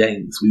 complex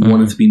games. We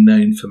wanted to be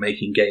known for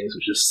making games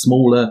which are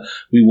smaller.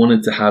 We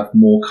wanted to have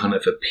more kind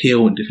of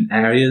appeal in different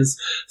areas.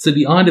 So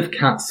the Isle of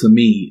Cats for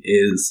me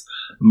is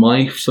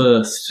my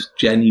first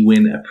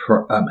genuine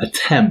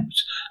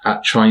attempt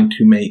at trying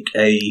to make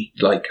a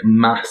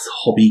mass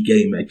hobby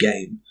gamer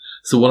game.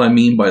 So what I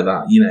mean by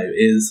that,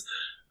 is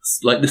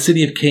like the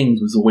City of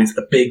Kings was always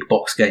a big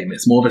box game.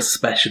 It's more of a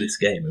specialist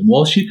game. And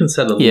whilst you can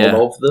sell a lot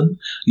of them,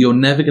 you're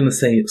never going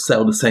to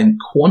sell the same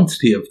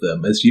quantity of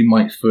them as you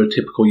might for a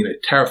typical,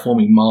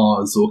 Terraforming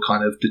Mars or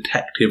kind of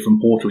Detective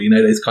from Portal,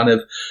 those kind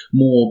of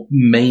more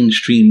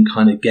mainstream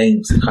kind of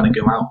games that kind of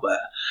go out there.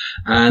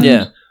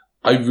 And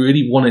I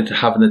really wanted to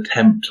have an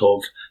attempt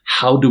of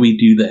how do we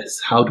do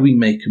this? How do we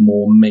make a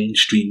more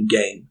mainstream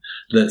game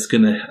that's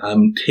going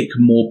to tick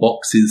more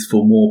boxes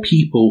for more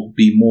people,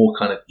 be more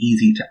kind of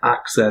easy to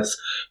access,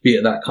 be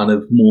at that kind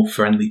of more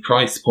friendly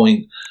price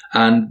point.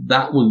 And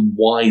that was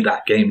why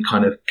that game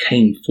kind of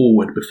came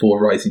forward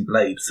before Rising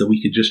Blade, so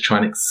we could just try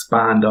and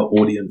expand our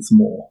audience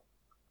more.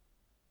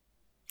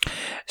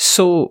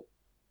 So,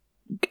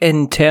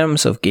 in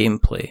terms of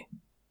gameplay,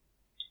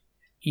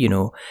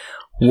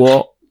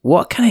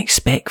 what can I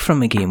expect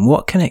from a game?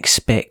 What can I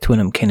expect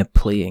when I'm kind of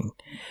playing?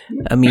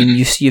 I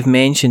mean, you've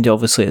mentioned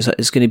obviously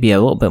it's going to be a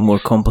little bit more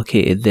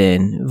complicated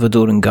than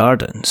Vodoran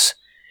Gardens,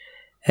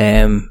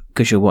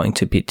 because you're wanting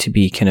to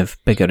be kind of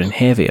bigger and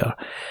heavier.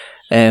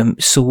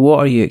 So what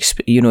are you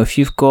if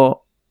you've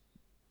got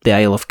the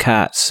Isle of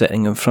Cats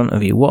sitting in front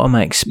of you, what am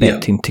I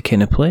expecting to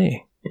kind of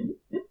play?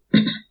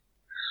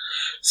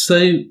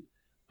 So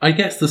I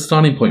guess the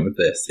starting point with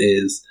this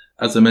is,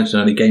 as I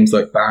mentioned earlier, games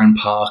like Barren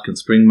Park and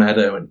Spring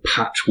Meadow and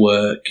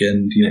Patchwork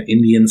and,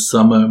 Indian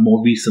Summer,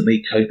 more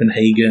recently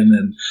Copenhagen,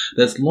 and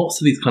there's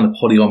lots of these kind of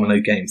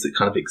polyomino games that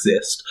kind of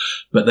exist,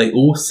 but they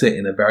all sit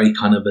in a very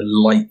kind of a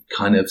light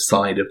kind of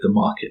side of the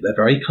market. They're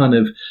very kind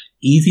of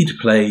easy to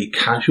play,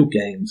 casual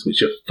games,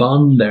 which are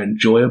fun, they're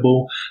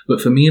enjoyable,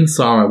 but for me and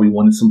Sarah, we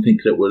wanted something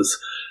that was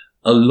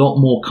a lot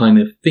more kind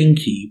of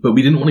thinky, but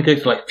we didn't want to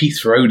go for like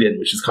Feast for Odin,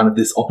 which is kind of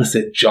this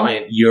opposite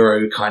giant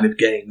Euro kind of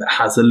game that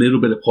has a little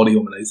bit of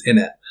polyominoes in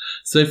it.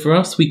 So for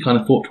us, we kind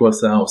of thought to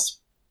ourselves,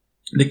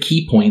 the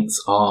key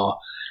points are,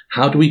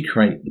 how do we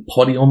create the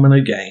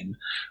polyomino game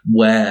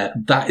where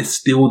that is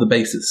still the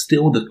basis,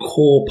 still the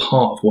core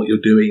part of what you're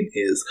doing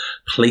is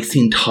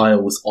placing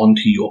tiles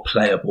onto your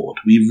player board.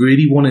 We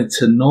really wanted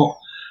to not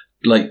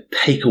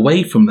take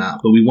away from that,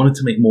 but we wanted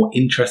to make more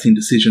interesting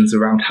decisions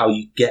around how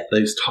you get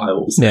those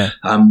tiles,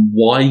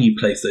 why you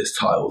place those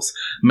tiles.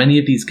 Many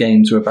of these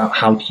games are about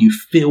how do you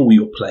fill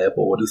your player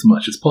board as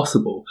much as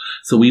possible.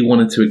 So we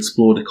wanted to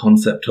explore the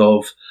concept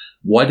of,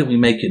 why don't we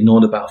make it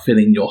not about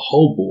filling your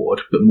whole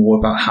board, but more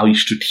about how you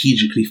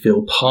strategically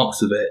fill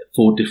parts of it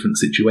for different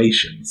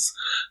situations.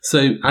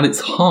 So at its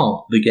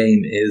heart, the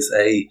game is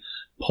a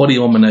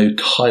polyomino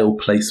tile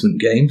placement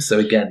game. So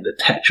again, the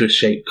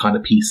Tetris-shaped kind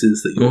of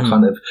pieces that you're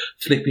kind of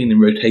flipping and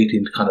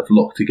rotating to kind of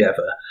lock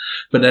together.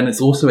 But then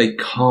it's also a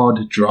card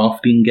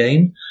drafting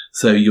game.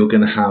 So you're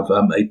going to have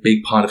a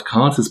big pile of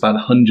cards. There's about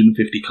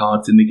 150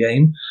 cards in the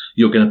game.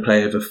 You're going to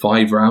play over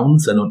 5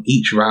 rounds, and on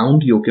each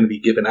round, you're going to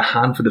be given a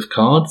handful of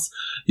cards.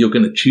 You're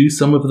going to choose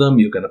some of them.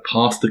 You're going to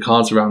pass the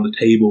cards around the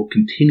table,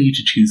 continue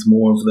to choose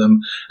more of them,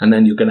 and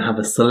then you're going to have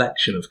a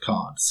selection of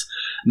cards.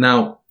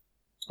 Now,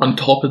 on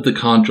top of the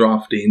card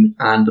drafting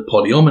and the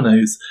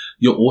polyominoes,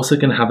 you're also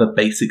going to have a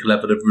basic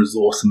level of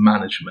resource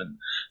management.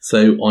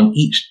 So on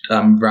each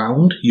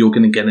round, you're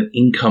going to get an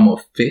income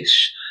of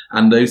fish,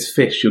 and those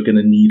fish you're going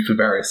to need for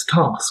various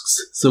tasks.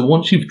 So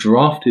once you've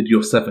drafted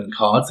your 7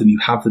 cards and you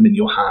have them in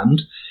your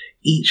hand,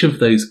 each of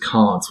those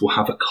cards will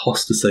have a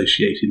cost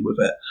associated with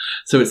it.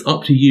 So it's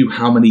up to you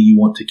how many you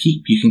want to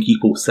keep. You can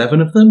keep all 7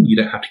 of them. You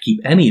don't have to keep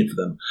any of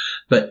them.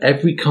 But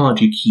every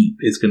card you keep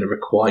is going to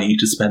require you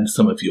to spend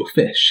some of your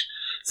fish.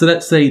 So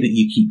let's say that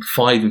you keep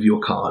 5 of your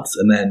cards,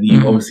 and then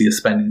you obviously are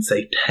spending,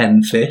 say,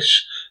 10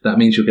 fish. That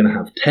means you're going to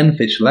have 10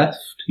 fish left.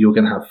 You're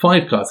going to have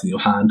 5 cards in your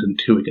hand, and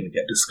 2 are going to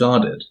get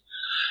discarded.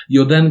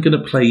 You're then going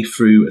to play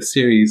through a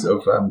series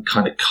of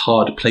kind of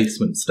card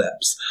placement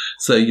steps.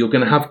 So you're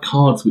going to have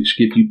cards which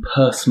give you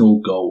personal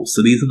goals.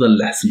 So these are the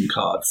lesson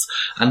cards.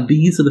 And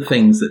these are the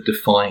things that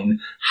define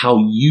how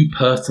you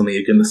personally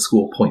are going to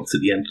score points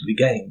at the end of the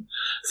game.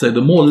 So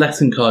the more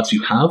lesson cards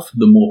you have,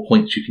 the more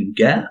points you can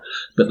get,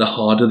 but the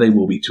harder they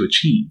will be to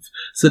achieve.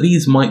 So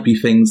these might be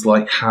things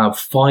like have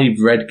 5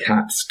 red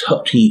cats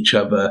touching each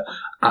other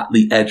at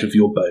the edge of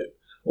your boat.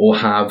 Or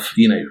have,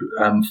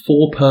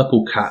 4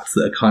 purple cats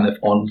that are kind of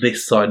on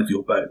this side of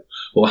your boat.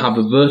 Or have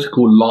a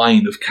vertical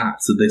line of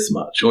cats of this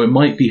much. Or it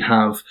might be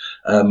have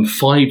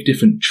 5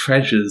 different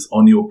treasures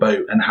on your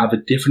boat and have a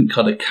different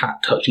colour cat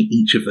touching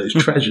each of those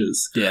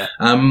treasures.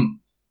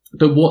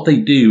 But what they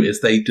do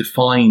is they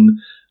define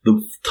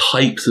the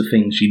types of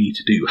things you need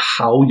to do,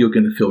 how you're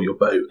going to fill your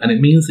boat. And it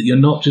means that you're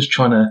not just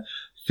trying to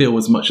fill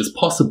as much as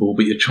possible,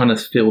 but you're trying to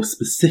fill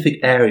specific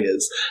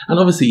areas. And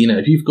obviously,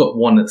 if you've got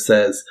one that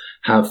says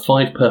have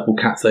 5 purple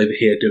cats over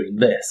here doing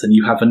this, and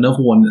you have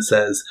another one that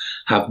says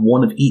have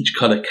 1 of each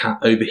colour cat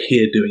over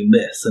here doing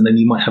this, and then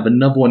you might have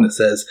another one that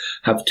says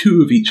have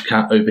 2 of each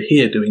cat over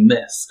here doing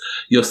this,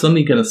 you're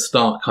suddenly going to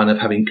start kind of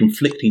having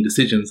conflicting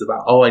decisions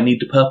about, I need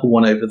the purple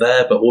one over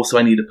there, but also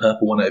I need a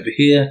purple one over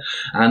here,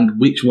 and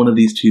which one of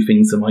these 2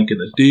 things am I going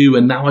to do?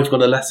 And now I've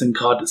got a lesson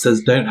card that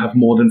says don't have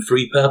more than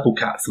 3 purple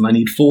cats, and I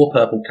need 4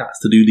 purple want cats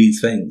to do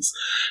these things.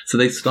 So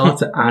they start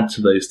to add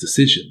to those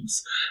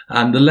decisions.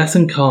 And the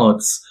lesson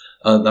cards,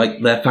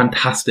 they're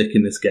fantastic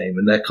in this game,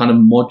 and they're kind of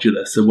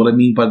modular. So what I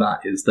mean by that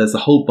is there's a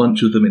whole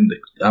bunch of them in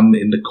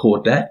the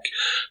core deck,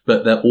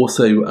 but they're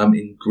also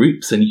in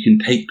groups, and you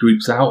can take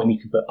groups out and you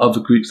can put other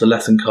groups of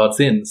lesson cards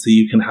in. So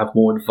you can have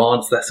more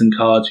advanced lesson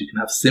cards, you can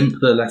have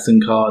simpler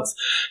lesson cards,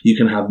 you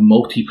can have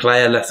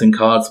multiplayer lesson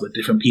cards where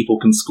different people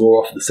can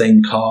score off the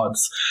same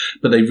cards,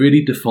 but they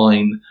really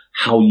define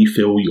how you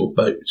fill your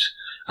boat.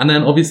 And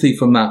then obviously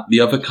from that,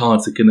 the other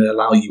cards are going to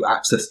allow you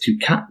access to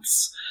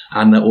cats,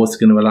 and they're also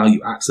going to allow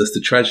you access to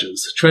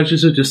treasures.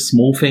 Treasures are just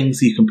small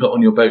things you can put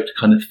on your boat to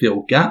kind of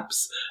fill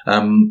gaps.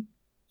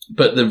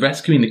 But the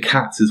rescuing the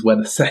cats is where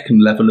the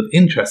second level of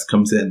interest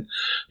comes in,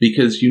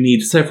 because you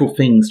need several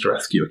things to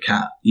rescue a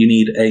cat. You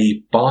need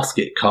a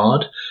basket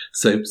card.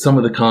 So some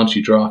of the cards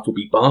you draft will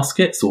be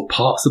baskets or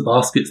parts of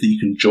baskets that you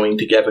can join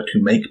together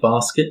to make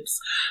baskets.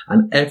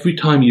 And every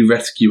time you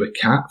rescue a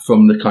cat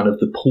from the kind of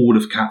the pool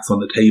of cats on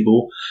the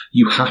table,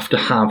 you have to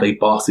have a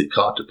basket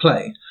card to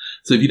play.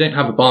 So if you don't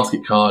have a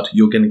basket card,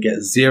 you're going to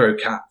get 0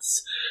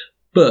 cats.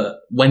 But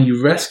when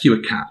you rescue a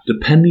cat,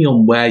 depending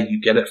on where you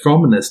get it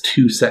from, and there's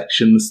 2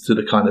 sections to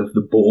the kind of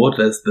the board,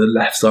 there's the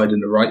left side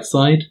and the right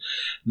side,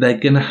 they're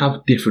going to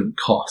have different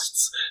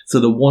costs. So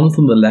the ones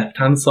on the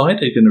left-hand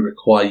side are going to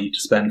require you to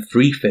spend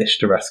 3 fish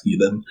to rescue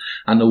them,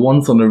 and the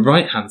ones on the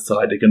right-hand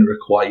side are going to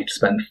require you to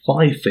spend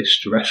 5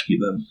 fish to rescue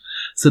them.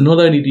 So not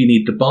only do you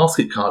need the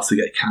basket cards to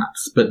get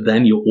cats, but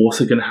then you're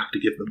also going to have to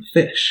give them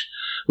fish.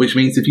 Which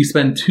means if you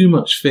spend too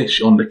much fish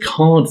on the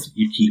cards that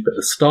you keep at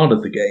the start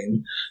of the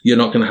game, you're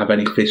not going to have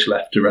any fish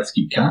left to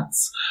rescue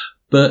cats.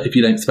 But if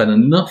you don't spend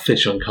enough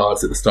fish on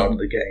cards at the start of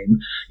the game,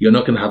 you're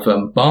not going to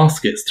have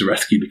baskets to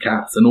rescue the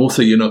cats, and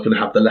also you're not going to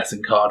have the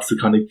lesson cards to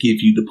kind of give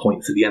you the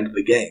points at the end of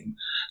the game.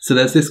 So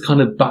there's this kind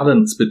of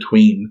balance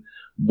between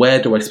where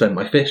do I spend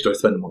my fish? Do I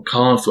spend them on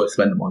cards? Do I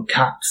spend them on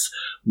cats?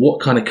 What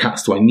kind of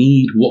cats do I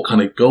need? What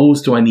kind of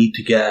goals do I need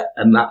to get?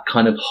 And that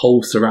kind of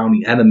whole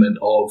surrounding element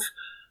of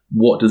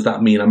what does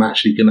that mean I'm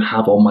actually going to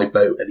have on my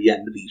boat at the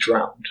end of each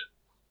round?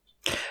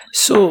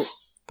 So,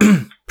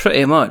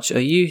 pretty much, are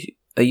you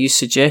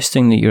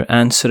suggesting that you're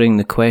answering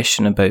the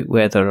question about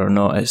whether or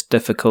not it's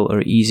difficult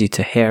or easy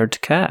to herd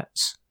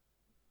cats?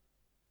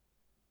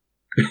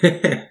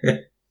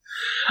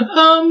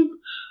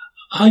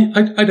 I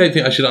don't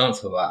think I should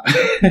answer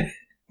that.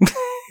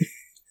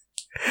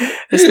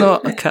 It's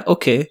not a cat.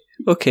 Okay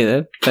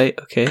then. Right.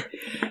 Okay.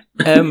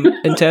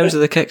 In terms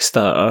of the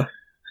Kickstarter,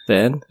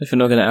 then, if you're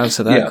not going to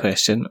answer that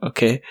question,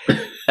 okay.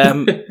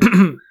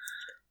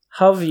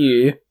 Have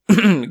you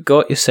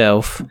got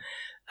yourself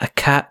a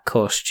cat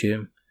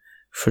costume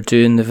for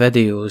doing the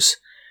videos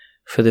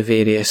for the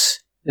various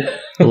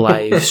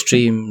live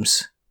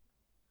streams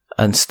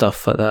and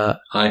stuff like that?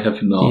 I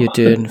have not. You're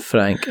doing,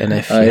 Frank, and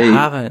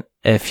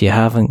if you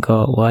haven't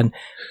got one,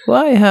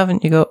 why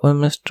haven't you got one,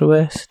 Mr.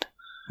 West?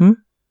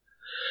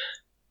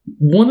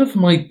 One of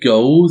my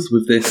goals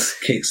with this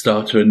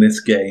Kickstarter and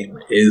this game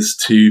is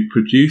to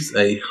produce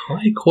a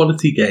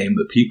high-quality game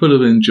that people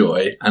will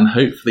enjoy and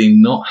hopefully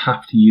not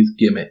have to use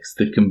gimmicks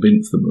to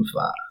convince them of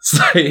that.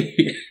 So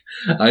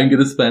I'm going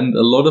to spend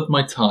a lot of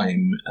my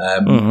time,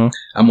 and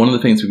one of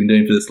the things we've been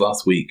doing for this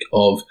last week,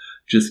 of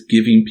just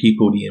giving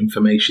people the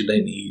information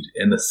they need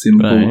in a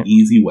simple,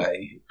 easy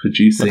way,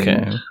 producing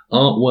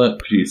artwork,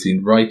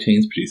 producing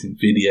writings, producing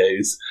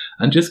videos,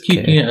 and just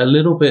keeping it a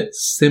little bit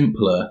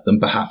simpler than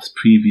perhaps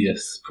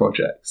previous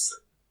projects.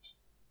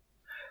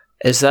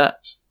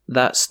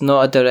 That's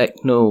not a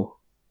direct no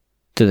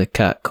to the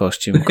cat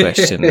costume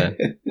question then?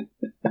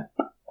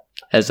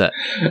 Is it?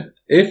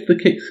 If the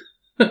kick...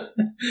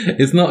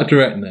 It's not a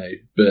direct no,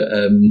 but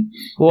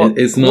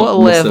it's not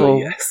what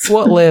yes.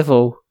 What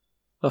level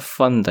of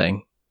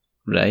funding,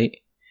 right?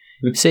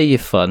 Say you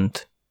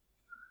fund,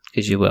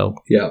 because you will.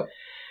 Yeah.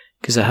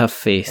 Because I have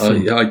faith.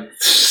 I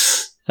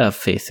have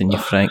faith in you,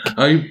 Frank.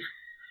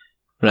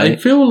 I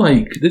feel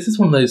like this is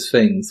one of those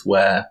things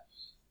where,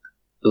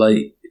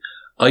 like,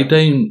 I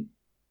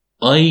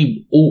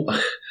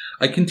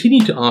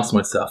continue to ask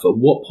myself, at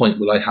what point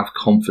will I have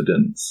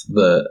confidence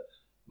that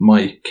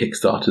my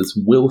Kickstarters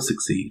will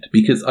succeed?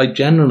 Because I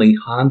generally,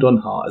 hand on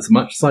heart, as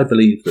much as I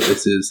believe that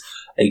this is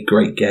a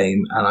great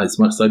game, and as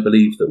much as I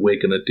believe that we're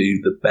going to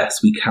do the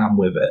best we can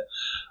with it,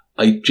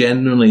 I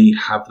generally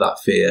have that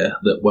fear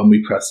that when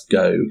we press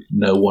go,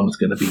 no one's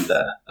going to be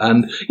there.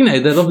 And,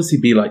 there'll obviously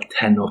be like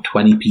 10 or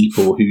 20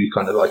 people who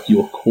kind of like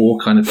your core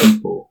kind of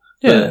people.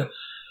 Yeah.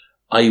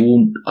 But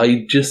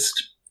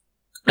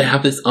I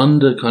have this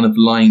under kind of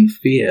lying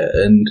fear.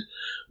 And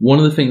one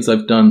of the things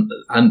I've done,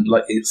 and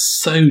like it's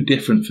so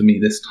different for me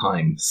this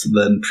time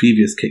than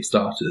previous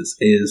Kickstarters,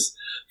 is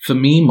for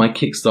me, my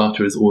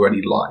Kickstarter is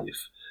already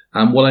live.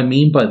 And what I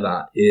mean by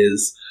that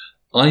is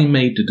I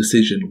made the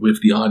decision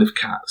with the Isle of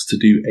Cats to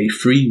do a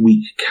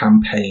 3-week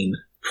campaign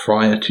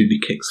prior to the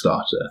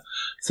Kickstarter.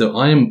 So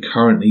I am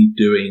currently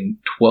doing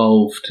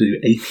 12 to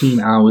 18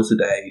 hours a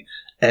day,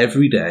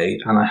 every day,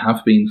 and I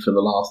have been for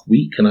the last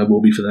week, and I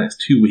will be for the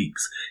next 2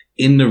 weeks,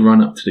 in the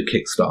run-up to the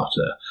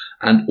Kickstarter.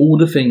 And all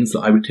the things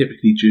that I would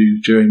typically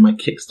do during my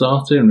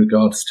Kickstarter in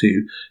regards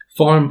to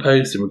forum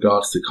posts, in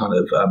regards to kind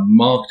of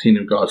marketing,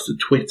 in regards to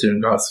Twitter, in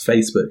regards to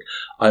Facebook,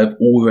 I have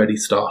already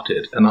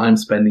started, and I'm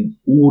spending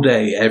all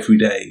day, every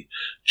day,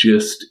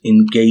 just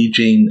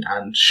engaging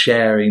and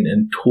sharing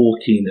and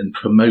talking and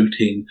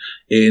promoting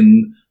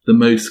in the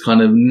most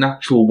kind of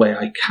natural way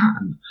I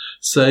can.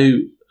 So,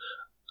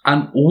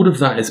 and all of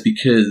that is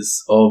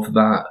because of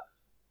that.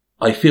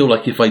 I feel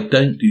like if I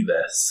don't do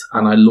this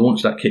and I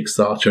launch that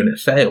Kickstarter and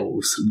it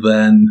fails,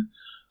 then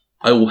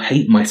I will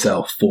hate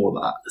myself for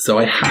that. So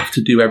I have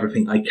to do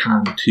everything I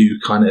can to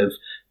kind of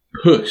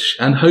push.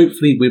 And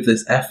hopefully with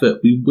this effort,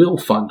 we will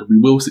fund, we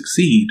will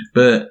succeed.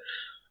 But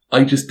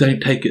I just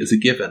don't take it as a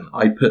given.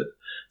 I put,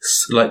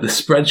 like, the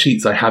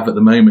spreadsheets I have at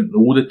the moment,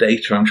 all the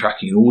data I'm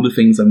tracking, all the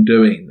things I'm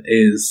doing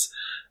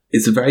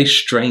it's a very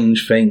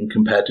strange thing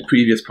compared to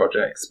previous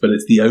projects, but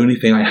it's the only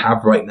thing I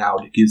have right now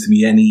that gives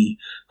me any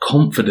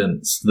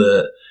confidence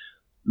that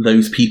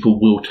those people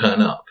will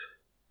turn up.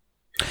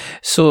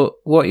 So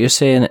what you're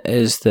saying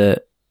is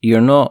that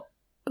you're not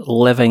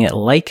living it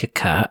like a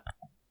cat,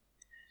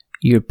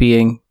 you're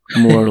being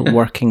more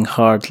working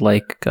hard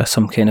like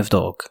some kind of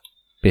dog,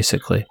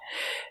 basically.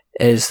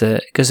 Is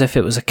that, because if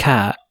it was a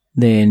cat,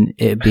 then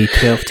it'd be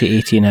 12 to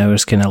 18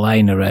 hours kind of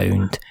lying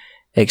around,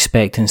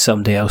 expecting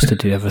somebody else to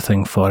do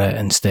everything for it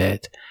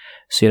instead.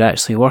 So you're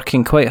actually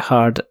working quite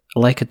hard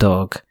like a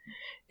dog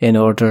in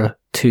order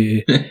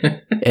to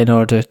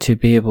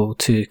be able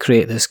to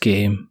create this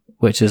game,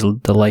 which is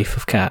the life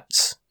of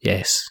cats.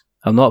 Yes.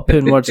 I'm not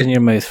putting words in your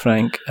mouth,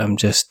 Frank. I'm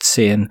just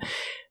saying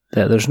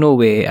that there's no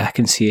way I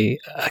can see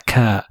a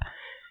cat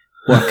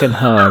working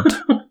hard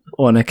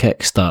on a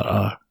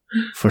Kickstarter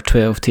for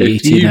 12 to 18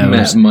 hours. If you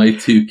met my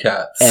two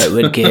cats, it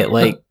would get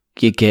like,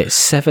 you get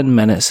 7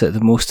 minutes at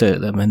the most out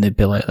of them, and they'd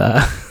be like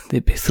that.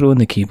 They'd be throwing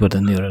the keyboard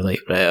and they were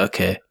like, right,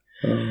 okay,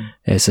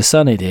 it's a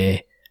sunny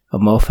day,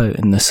 I'm off out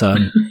in the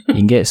sun, you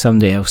can get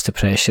somebody else to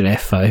press your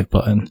F5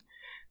 button,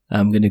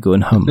 I'm going to go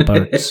and hunt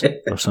birds,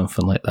 or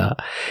something like that.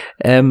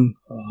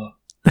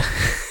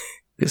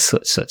 It's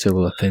such a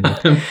low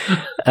opinion.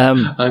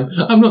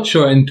 I'm not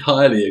sure I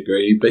entirely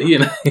agree, but you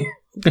know.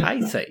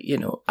 I think,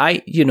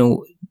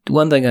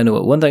 one thing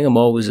I'm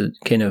always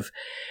kind of,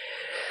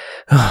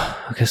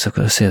 I guess I've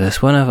got to say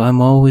this.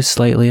 I'm always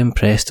slightly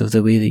impressed of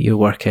the way that your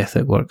work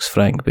ethic works,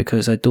 Frank,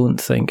 because I don't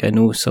think I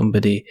know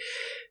somebody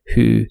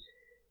who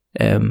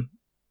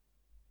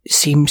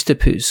seems to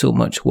put so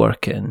much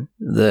work in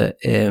that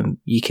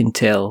you can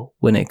tell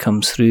when it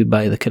comes through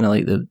by the kind of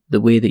like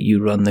the way that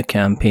you run the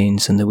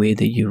campaigns and the way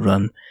that you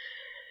run,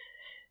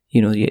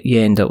 you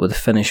end up with a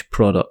finished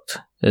product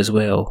as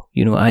well.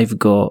 I've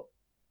got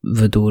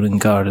Vodoran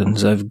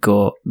Gardens, I've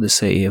got the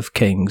City of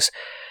Kings.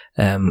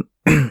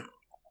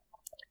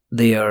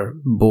 They are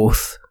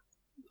both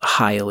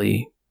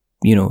highly,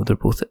 they're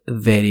both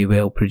very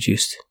well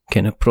produced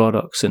kind of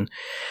products and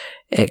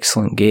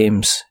excellent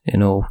games,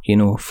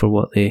 for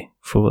what they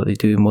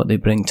do and what they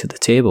bring to the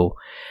table.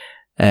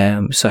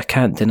 So I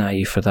can't deny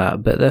you for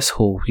that. But this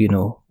whole,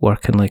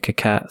 working like a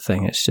cat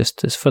thing,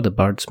 it's for the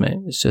birds, mate.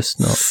 It's just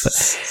not.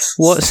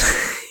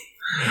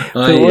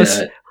 But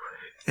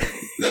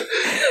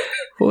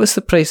what's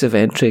the price of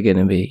entry going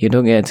to be? You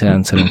don't get to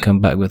answer and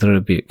come back with a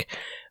rebuke.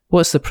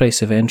 What's the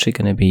price of entry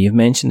going to be? You've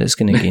mentioned it's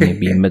going to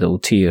be middle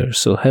tier.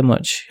 So how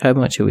much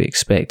are we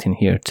expecting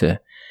here to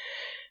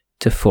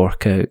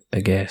fork out,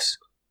 I guess?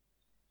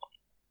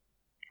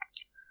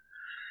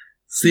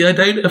 See, I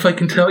don't know if I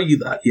can tell you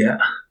that yet,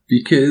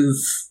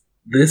 because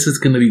this is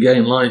going to be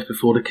going live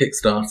before the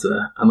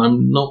Kickstarter, and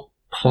I'm not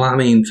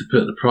planning to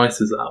put the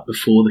prices out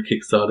before the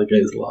Kickstarter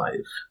goes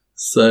live.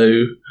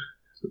 So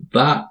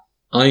that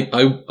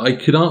I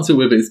could answer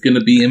with it's going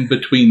to be in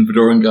between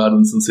Vodoran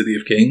Gardens and City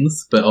of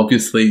Kings, but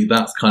obviously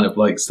that's kind of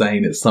like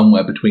saying it's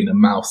somewhere between a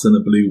mouse and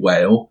a blue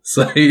whale.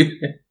 So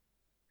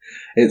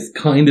it's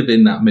kind of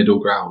in that middle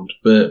ground.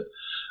 But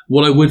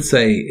what I would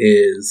say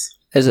is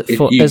it if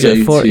you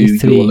go 43?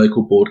 to your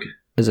local board game...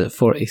 Is it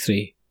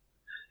 43?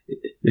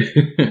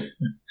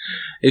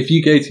 If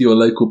you go to your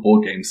local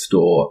board game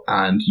store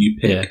and you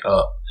pick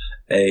up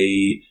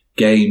a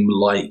game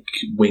like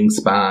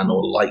Wingspan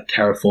or like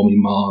Terraforming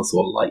Mars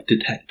or like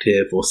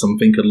Detective or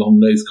something along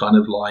those kind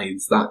of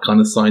lines, that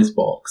kind of size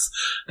box,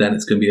 then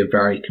it's going to be a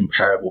very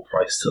comparable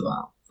price to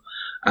that.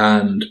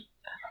 And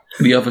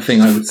the other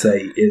thing I would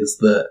say is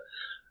that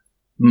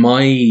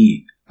my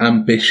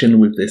ambition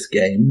with this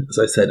game, as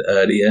I said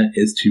earlier,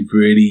 is to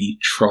really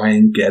try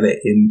and get it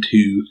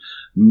into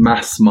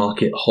mass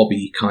market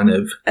hobby kind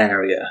of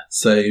area.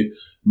 So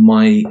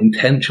my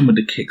intention with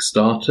the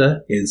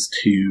Kickstarter is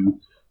to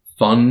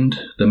fund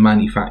the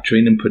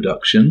manufacturing and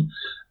production,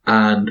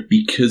 and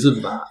because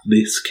of that,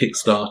 this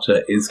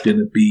Kickstarter is going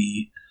to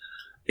be,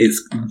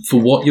 it's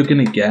for what you're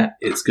going to get,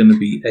 it's going to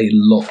be a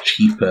lot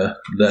cheaper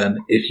than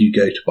if you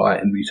go to buy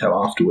it in retail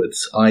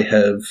afterwards. I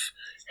have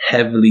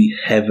heavily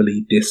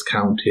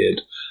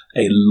discounted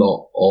a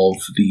lot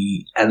of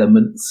the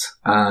elements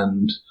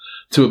and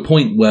to a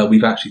point where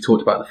we've actually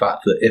talked about the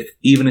fact that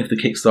even if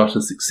the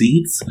Kickstarter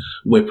succeeds,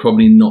 we're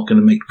probably not going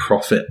to make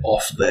profit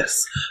off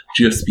this,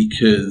 just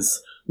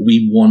because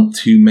we want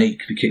to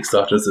make the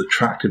Kickstarter as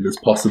attractive as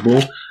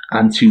possible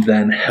and to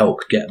then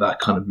help get that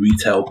kind of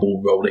retail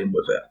ball rolling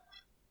with it.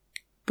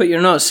 But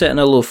you're not setting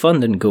a low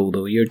funding goal,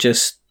 though. You're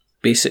just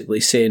basically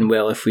saying,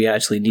 well, if we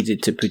actually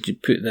needed to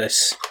put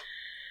this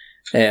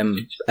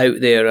out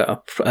there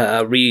at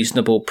a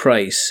reasonable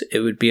price, it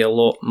would be a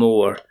lot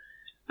more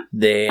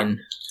than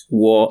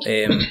what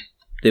people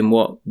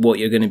are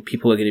going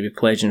to be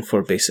pledging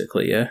for,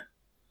 basically, yeah?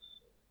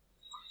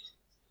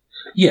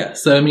 Yeah,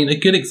 so I mean, a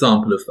good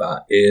example of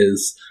that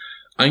is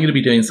I'm going to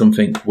be doing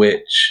something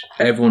which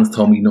everyone's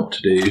told me not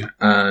to do,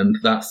 and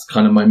that's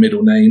kind of my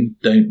middle name.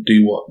 Don't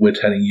do what we're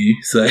telling you.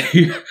 So,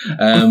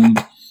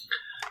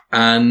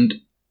 and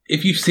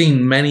if you've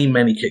seen many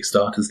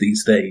Kickstarters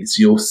these days,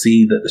 you'll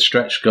see that the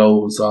stretch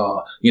goals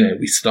are,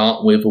 we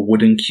start with a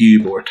wooden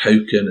cube or a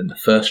token, and the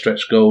first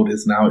stretch goal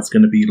is now it's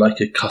going to be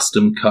like a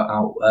custom cut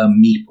out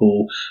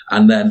meeple,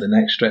 and then the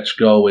next stretch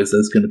goal is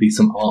there's going to be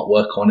some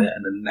artwork on it,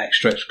 and then the next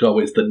stretch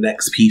goal is the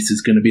next piece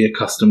is going to be a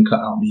custom cut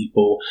out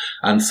meeple,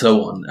 and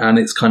so on. And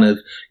it's kind of,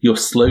 you're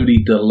slowly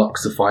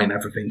deluxifying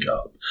everything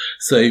up.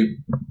 So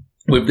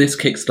with this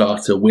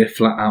Kickstarter, we're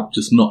flat out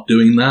just not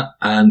doing that,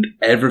 and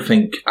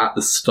everything at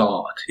the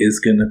start is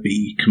going to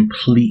be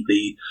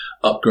completely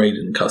upgraded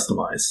and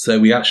customized. So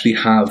we actually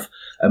have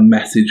a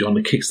message on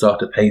the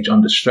Kickstarter page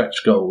under stretch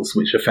goals,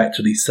 which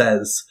effectively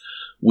says,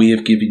 we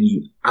have given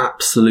you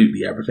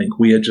absolutely everything.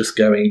 We are just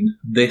going,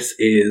 this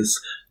is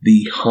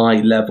the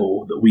high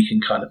level that we can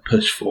kind of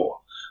push for.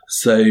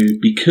 So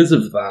because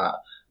of that,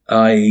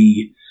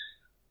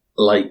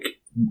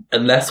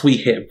 unless we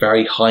hit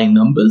very high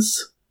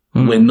numbers,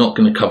 we're not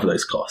going to cover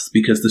those costs,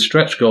 because the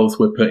stretch goals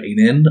we're putting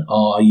in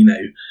are,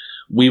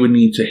 we would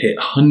need to hit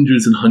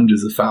hundreds and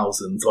hundreds of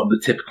thousands on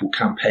the typical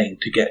campaign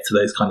to get to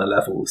those kind of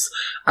levels.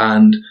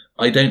 And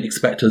I don't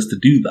expect us to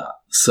do that.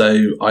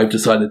 So I've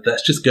decided,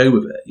 let's just go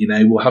with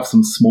it. We'll have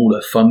some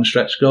smaller fun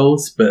stretch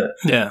goals, but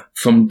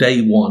from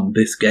day one,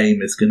 this game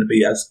is going to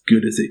be as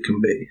good as it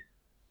can be.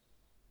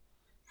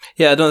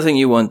 Yeah, I don't think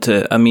you want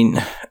to. I mean,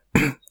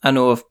 I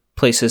know of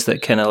places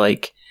that kind of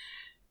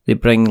they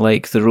bring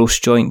the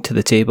roast joint to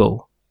the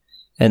table,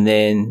 and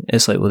then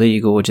it's like, well, there you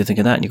go, what do you think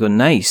of that? And you go,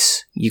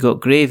 nice, you got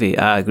gravy.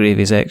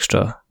 Gravy's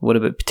extra. What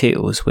about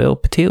potatoes? Well,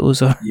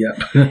 potatoes are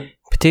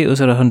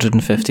potatoes are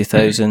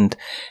 150,000,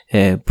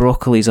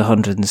 broccoli's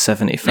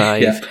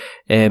 175.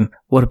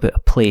 What about a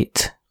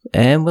plate?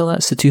 Well,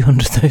 that's the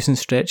 200,000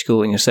 stretch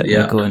goal, and you're sitting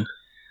there going,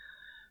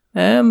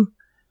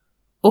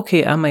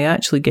 okay, am I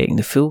actually getting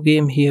the full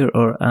game here,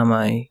 or am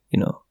I,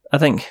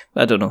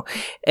 I don't know.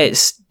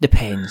 It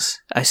depends.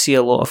 I see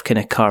a lot of kind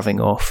of carving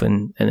off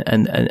and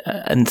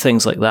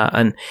things like that.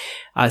 And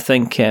I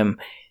think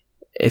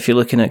if you're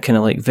looking at kind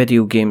of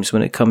video games,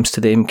 when it comes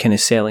to them kind of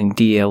selling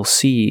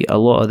DLC, a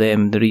lot of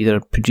them, they're either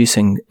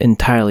producing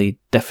entirely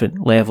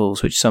different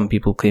levels, which some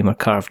people claim are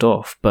carved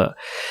off. But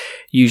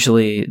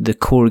usually the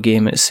core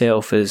game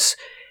itself is,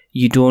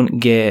 you don't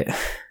get,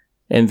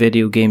 in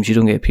video games, you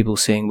don't get people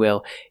saying,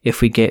 well, if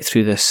we get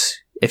through this,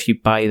 if you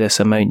buy this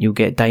amount, you'll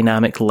get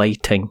dynamic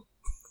lighting,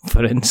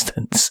 for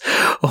instance,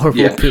 or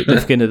we'll put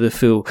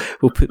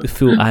the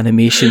full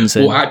animations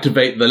in. We'll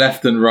activate the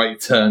left and right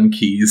turn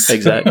keys.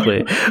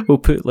 Exactly. We'll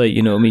put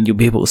you'll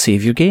be able to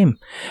save your game.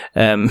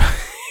 So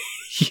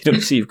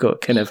you've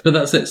got kind of. But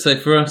that's it. So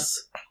for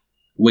us,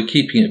 we're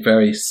keeping it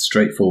very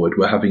straightforward.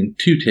 We're having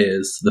 2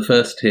 tiers. The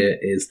first tier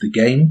is the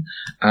game,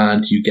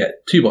 and you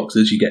get 2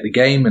 boxes. You get the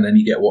game, and then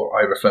you get what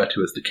I refer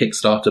to as the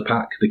Kickstarter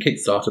pack. The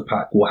Kickstarter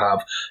pack will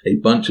have a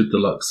bunch of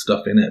deluxe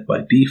stuff in it by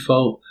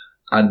default,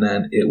 and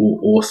then it will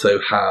also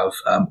have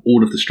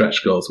all of the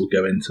stretch goals will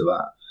go into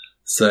that.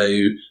 So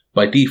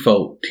by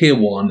default, tier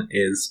 1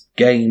 is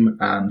game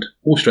and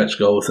all stretch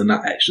goals and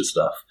that extra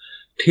stuff.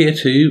 Tier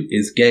 2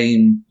 is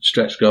game,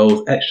 stretch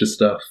goals, extra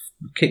stuff,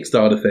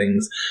 Kickstarter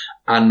things,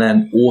 and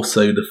then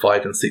also the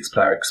 5 and 6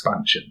 player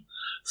expansion.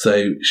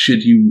 So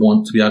should you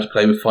want to be able to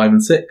play with 5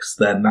 and 6,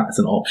 then that's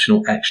an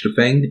optional extra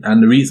thing.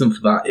 And the reason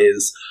for that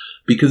is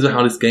because of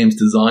how this game's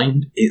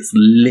designed, it's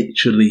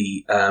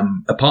literally,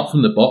 apart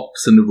from the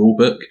box and the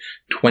rulebook,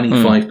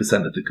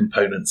 25% of the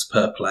components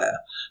per player.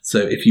 So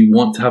if you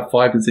want to have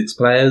 5 and 6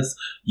 players,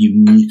 you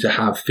need to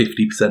have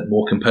 50%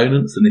 more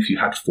components than if you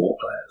had 4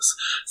 players.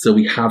 So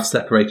we have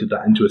separated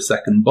that into a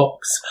second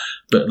box,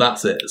 but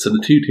that's it. So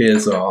the 2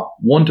 tiers are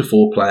 1 to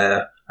 4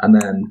 player, and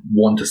then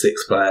 1 to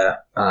 6 player,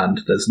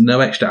 and there's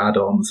no extra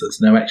add-ons, there's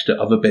no extra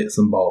other bits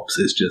and bobs,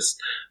 it's just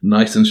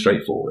nice and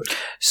straightforward.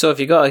 So have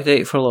you got a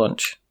date for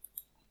launch?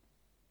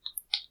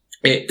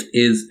 It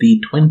is the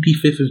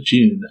 25th of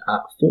June at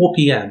 4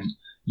 p.m.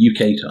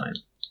 UK time.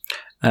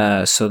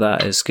 So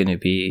that is going to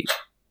be,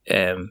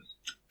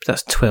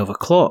 that's 12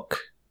 o'clock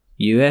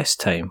US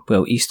time,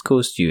 well, East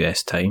Coast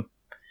US time,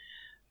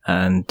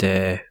 and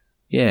pretty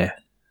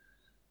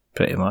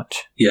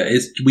much. Yeah,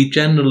 we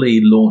generally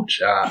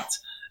launch at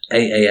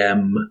 8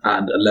 a.m.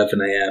 and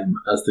 11 a.m.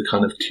 as the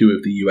kind of 2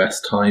 of the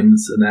US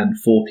times, and then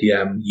 4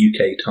 p.m.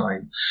 UK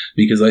time,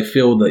 because I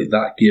feel that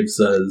that gives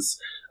us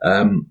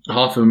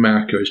half of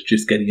America is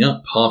just getting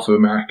up, half of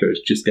America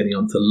is just getting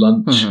onto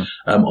lunch.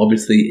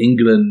 Obviously,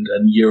 England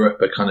and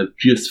Europe are kind of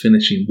just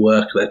finishing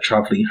work, they're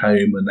travelling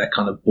home and they're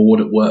kind of bored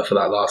at work for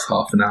that last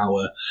half an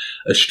hour.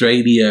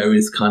 Australia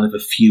is kind of a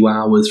few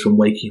hours from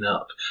waking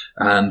up,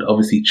 and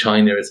obviously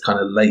China is kind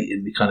of late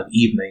in the kind of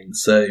evening.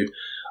 So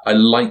I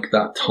like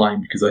that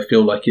time because I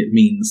feel like it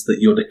means that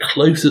you're the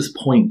closest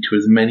point to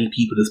as many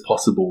people as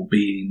possible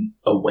being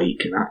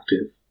awake and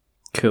active.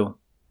 Cool.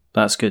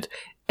 That's good.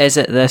 Is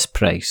it this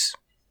price?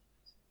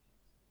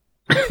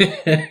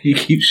 You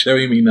keep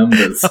showing me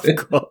numbers.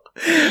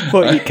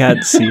 What you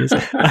can't see is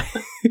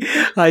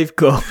I've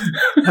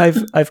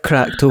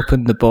cracked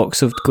open the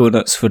box of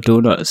Go-Nuts for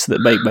Donuts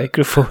that my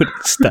microphone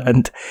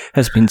stand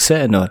has been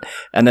sitting on,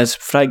 and as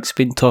Frank's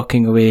been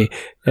talking away,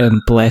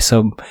 bless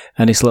him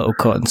and his little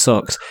cotton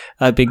socks,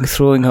 I've been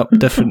throwing up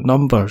different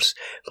numbers,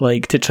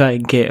 like to try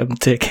and get him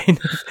to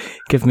kind of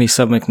give me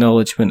some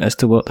acknowledgement as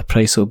to what the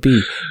price will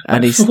be,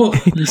 and he's not.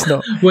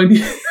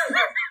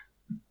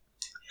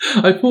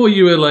 I thought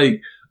you were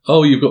like,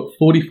 oh, you've got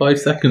 45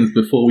 seconds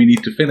before we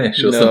need to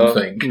finish or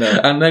something. No.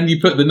 And then you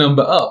put the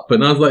number up,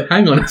 and I was like,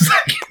 hang on a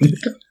second.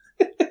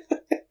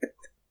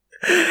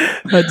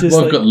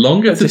 I've got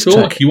longer to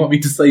talk. You want me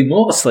to say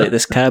more? It's like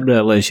this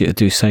camera allows you to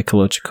do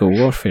psychological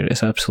warfare.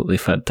 It's absolutely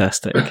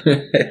fantastic.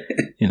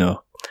 You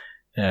know.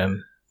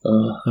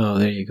 Oh,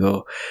 there you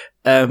go.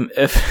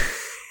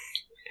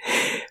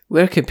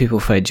 Where can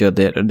people find you on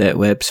the internet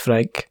webs,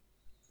 Frank?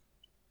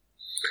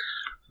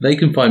 They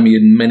can find me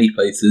in many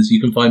places. You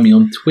can find me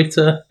on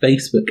Twitter,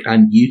 Facebook,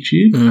 and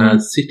YouTube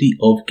as City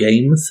of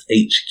Games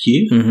HQ.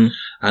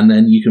 And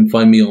then you can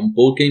find me on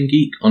Board Game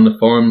Geek, on the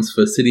forums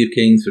for City of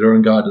Kings,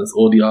 Fedora Gardens,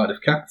 or the Isle of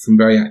Cats. I'm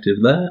very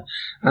active there.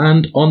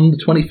 And on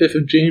the 25th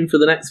of June for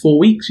the next 4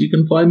 weeks, you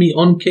can find me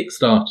on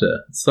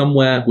Kickstarter,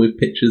 somewhere with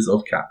pictures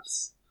of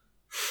cats.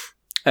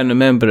 And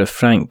remember, if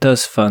Frank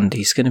does fund,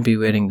 he's going to be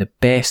wearing the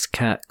best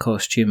cat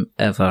costume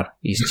ever.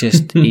 He's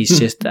just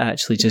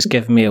actually just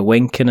given me a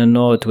wink and a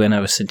nod when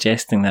I was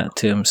suggesting that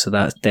to him, so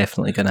that's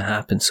definitely going to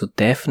happen. So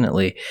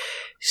definitely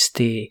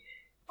stay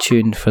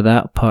tuned for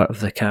that part of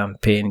the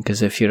campaign,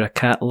 because if you're a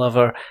cat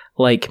lover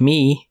like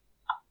me,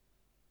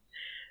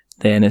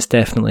 then it's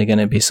definitely going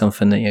to be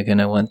something that you're going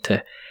to want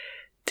to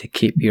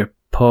keep your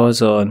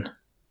paws on.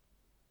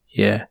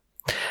 Yeah.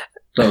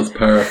 That was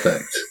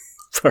perfect.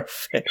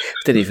 Perfect.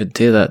 Didn't even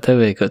do that, did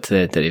we?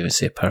 Didn't even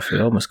say perfect.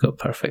 Almost got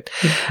perfect.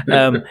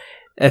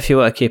 If you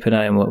want to keep an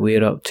eye on what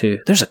we're up to,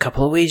 there's a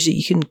couple of ways that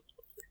you can,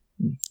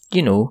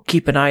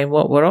 keep an eye on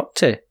what we're up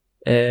to.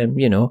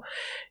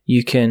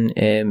 You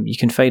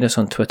can find us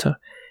on Twitter.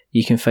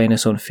 You can find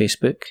us on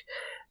Facebook.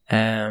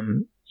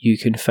 You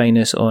can find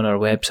us on our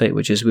website,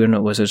 which is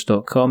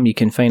we'renotwizards.com. You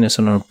can find us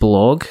on our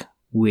blog,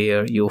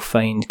 where you'll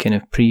find kind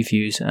of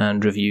previews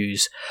and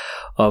reviews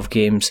of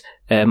games.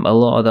 A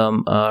lot of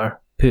them are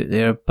put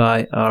there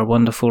by our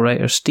wonderful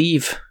writer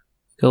Steve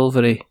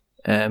Gilvery,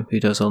 who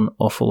does an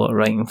awful lot of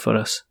writing for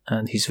us,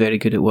 and he's very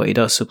good at what he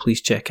does, so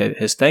please check out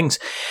his things.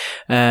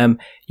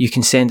 You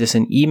can send us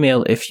an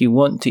email if you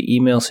want to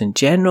email us in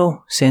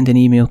general. Send an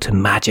email to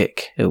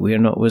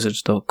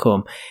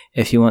magic@we'renotwizards.com.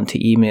 If you want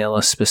to email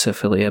us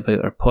specifically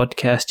about our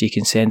podcast, you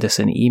can send us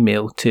an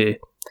email to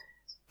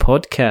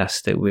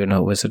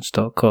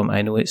podcast@we'renotwizards.com.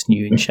 I know it's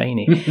new and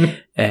shiny.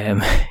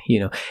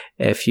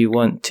 If you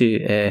want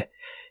to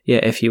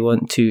if you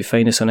want to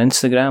find us on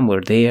Instagram,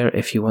 we're there.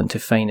 If you want to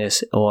find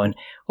us on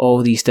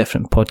all these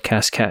different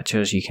podcast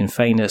catchers, you can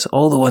find us.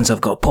 All the ones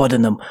I've got pod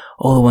in them,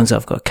 all the ones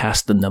I've got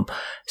cast in them.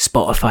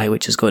 Spotify,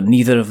 which has got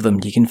neither of them,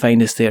 you can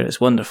find us there.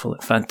 It's wonderful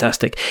and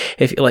fantastic.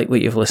 If you like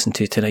what you've listened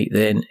to tonight,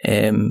 then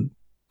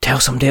tell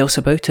somebody else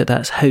about it.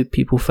 That's how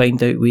people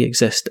find out we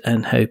exist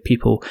and how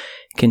people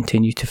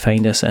continue to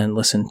find us and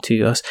listen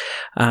to us.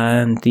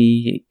 And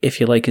if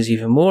you like us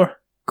even more,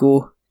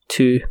 go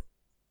to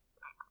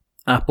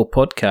Apple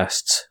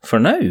Podcasts for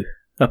now,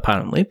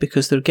 apparently,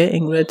 because they're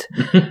getting rid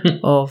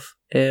of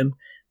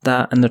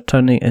that and they're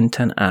turning it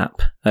into an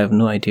app. I have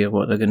no idea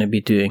what they're going to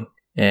be doing.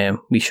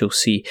 We shall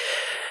see.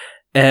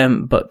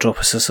 But drop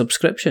us a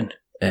subscription.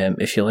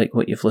 If you like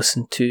what you've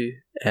listened to,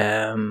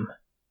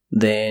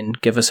 then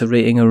give us a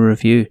rating or a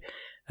review.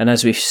 And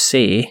as we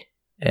say,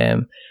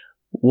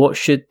 what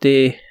should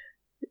they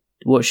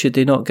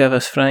not give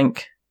us,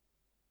 Frank?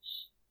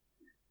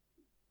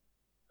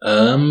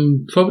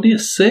 Probably a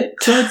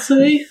 6, I'd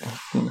say.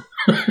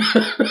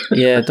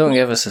 Yeah, don't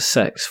give us a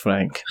 6,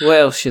 Frank. What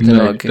else should they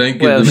not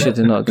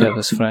give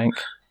us, Frank?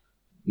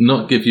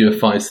 Not give you a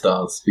 5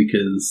 stars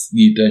because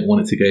you don't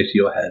want it to go to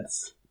your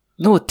heads.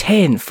 No,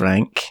 10,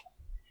 Frank.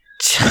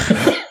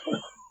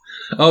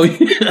 Oh,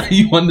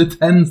 you want the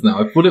 10s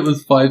now? I thought it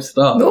was 5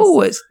 stars.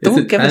 No,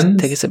 don't give us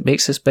tickets. It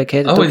makes us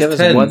big-headed. Don't give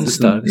us 1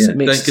 star because it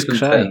makes us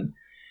cry. 10.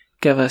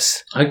 Give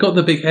us... I got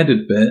the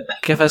big-headed bit.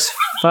 Give us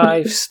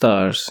 5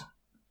 stars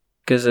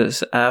because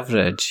it's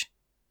average.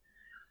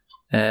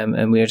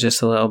 And we're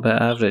just a little bit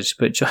average.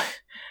 But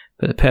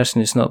but the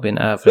person who's not been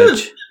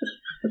average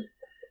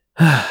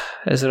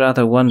is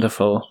rather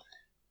wonderful.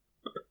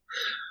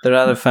 They're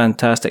rather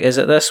fantastic. Is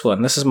it this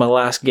one? This is my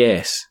last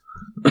guess.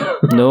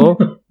 No?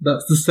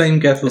 That's the same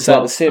guess as Is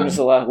that the same as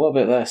the last? What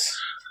about this?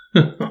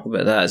 What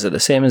about that? Is it the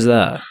same as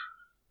that?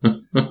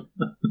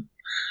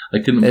 I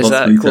couldn't Is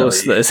possibly that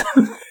close? tell you. Is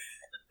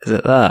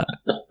it that?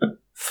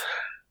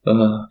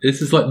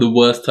 This is like the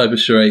worst type of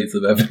charades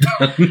I've ever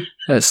done.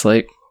 It's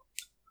like,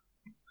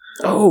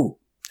 oh,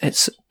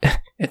 it's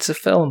a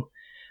film.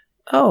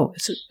 Oh,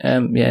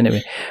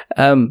 anyway.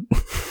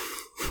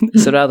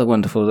 It's a rather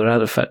wonderful,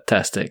 rather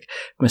fantastic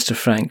Mr.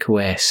 Frank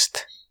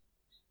West,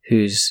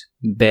 who's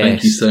best.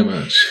 Thank you so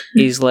much.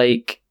 He's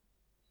like,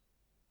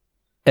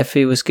 if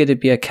he was going to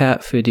be a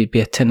cat food, he'd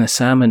be a tin of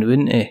salmon,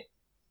 wouldn't he?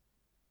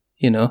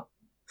 You know?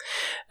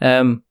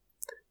 In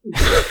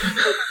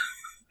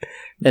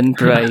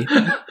Bright.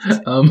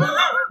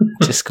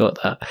 Just got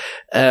that.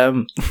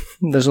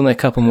 There's only a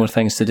couple more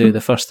things to do. The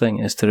first thing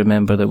is to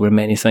remember that we're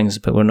many things,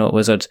 but we're not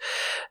wizards.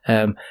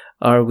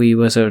 Are we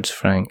wizards,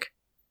 Frank?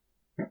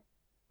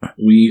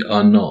 We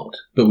are not,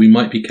 but we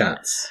might be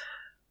cats.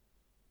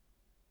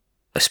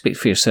 Speak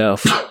for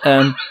yourself.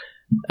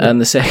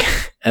 And the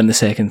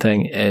second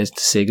thing is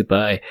to say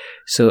goodbye.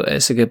 So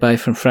it's a goodbye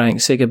from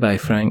Frank. Say goodbye,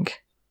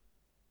 Frank.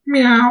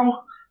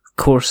 Meow. Of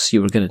course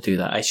you were going to do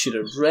that. I should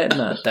have written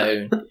that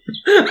down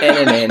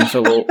in an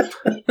envelope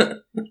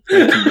like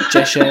a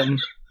magician,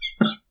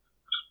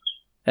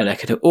 and I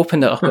could have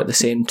opened it up at the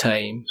same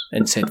time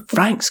and said,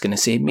 Frank's going to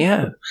say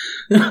meow.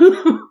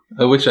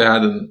 I wish I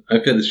hadn't. I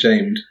feel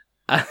ashamed.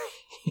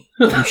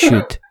 You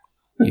should.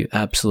 You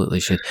absolutely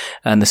should.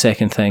 And the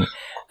second thing,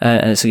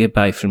 and it's a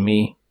goodbye from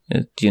me,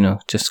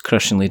 just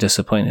crushingly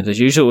disappointed. As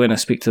usual when I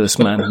speak to this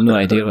man, I have no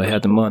idea why I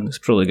had him on. It's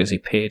probably because he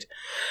paid.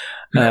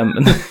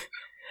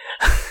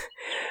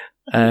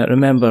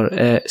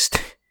 Remember,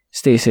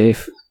 stay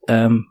safe,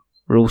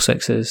 roll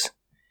sixes,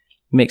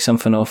 make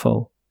something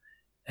awful,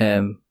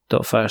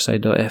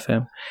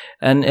 .fireside.fm,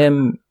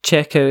 and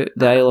check out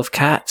The Isle of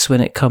Cats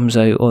when it comes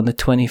out on the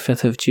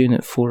 25th of June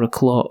at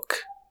 4:00,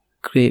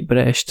 Great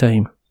British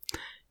time,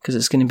 because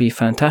it's going to be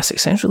fantastic.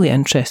 Sounds really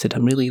interested.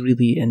 I'm really,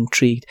 really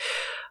intrigued.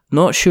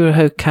 Not sure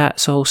how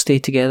cats all stay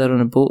together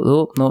on a boat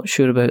though, not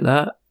sure about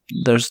that.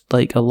 There's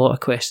like a lot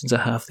of questions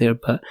I have there,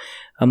 but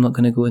I'm not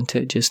going to go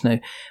into it just now.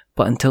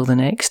 But until the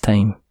next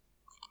time,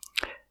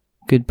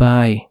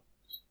 goodbye.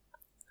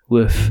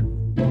 Woof.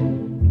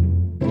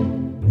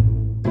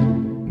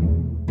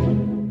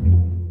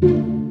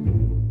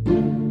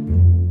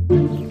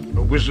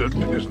 A wizard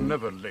is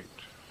never late.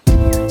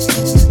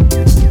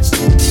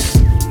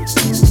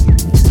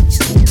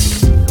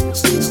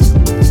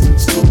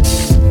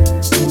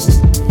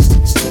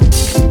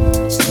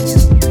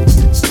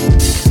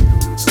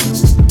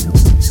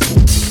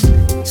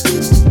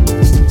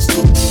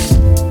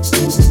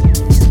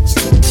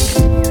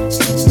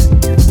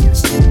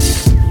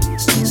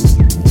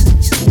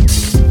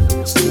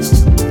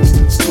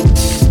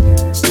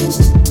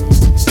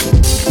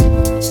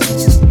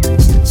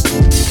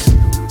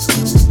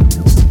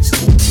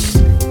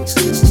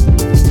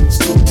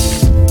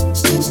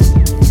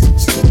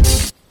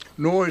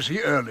 Nor is he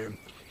early.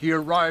 He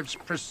arrives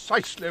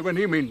precisely when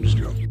he means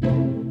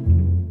to.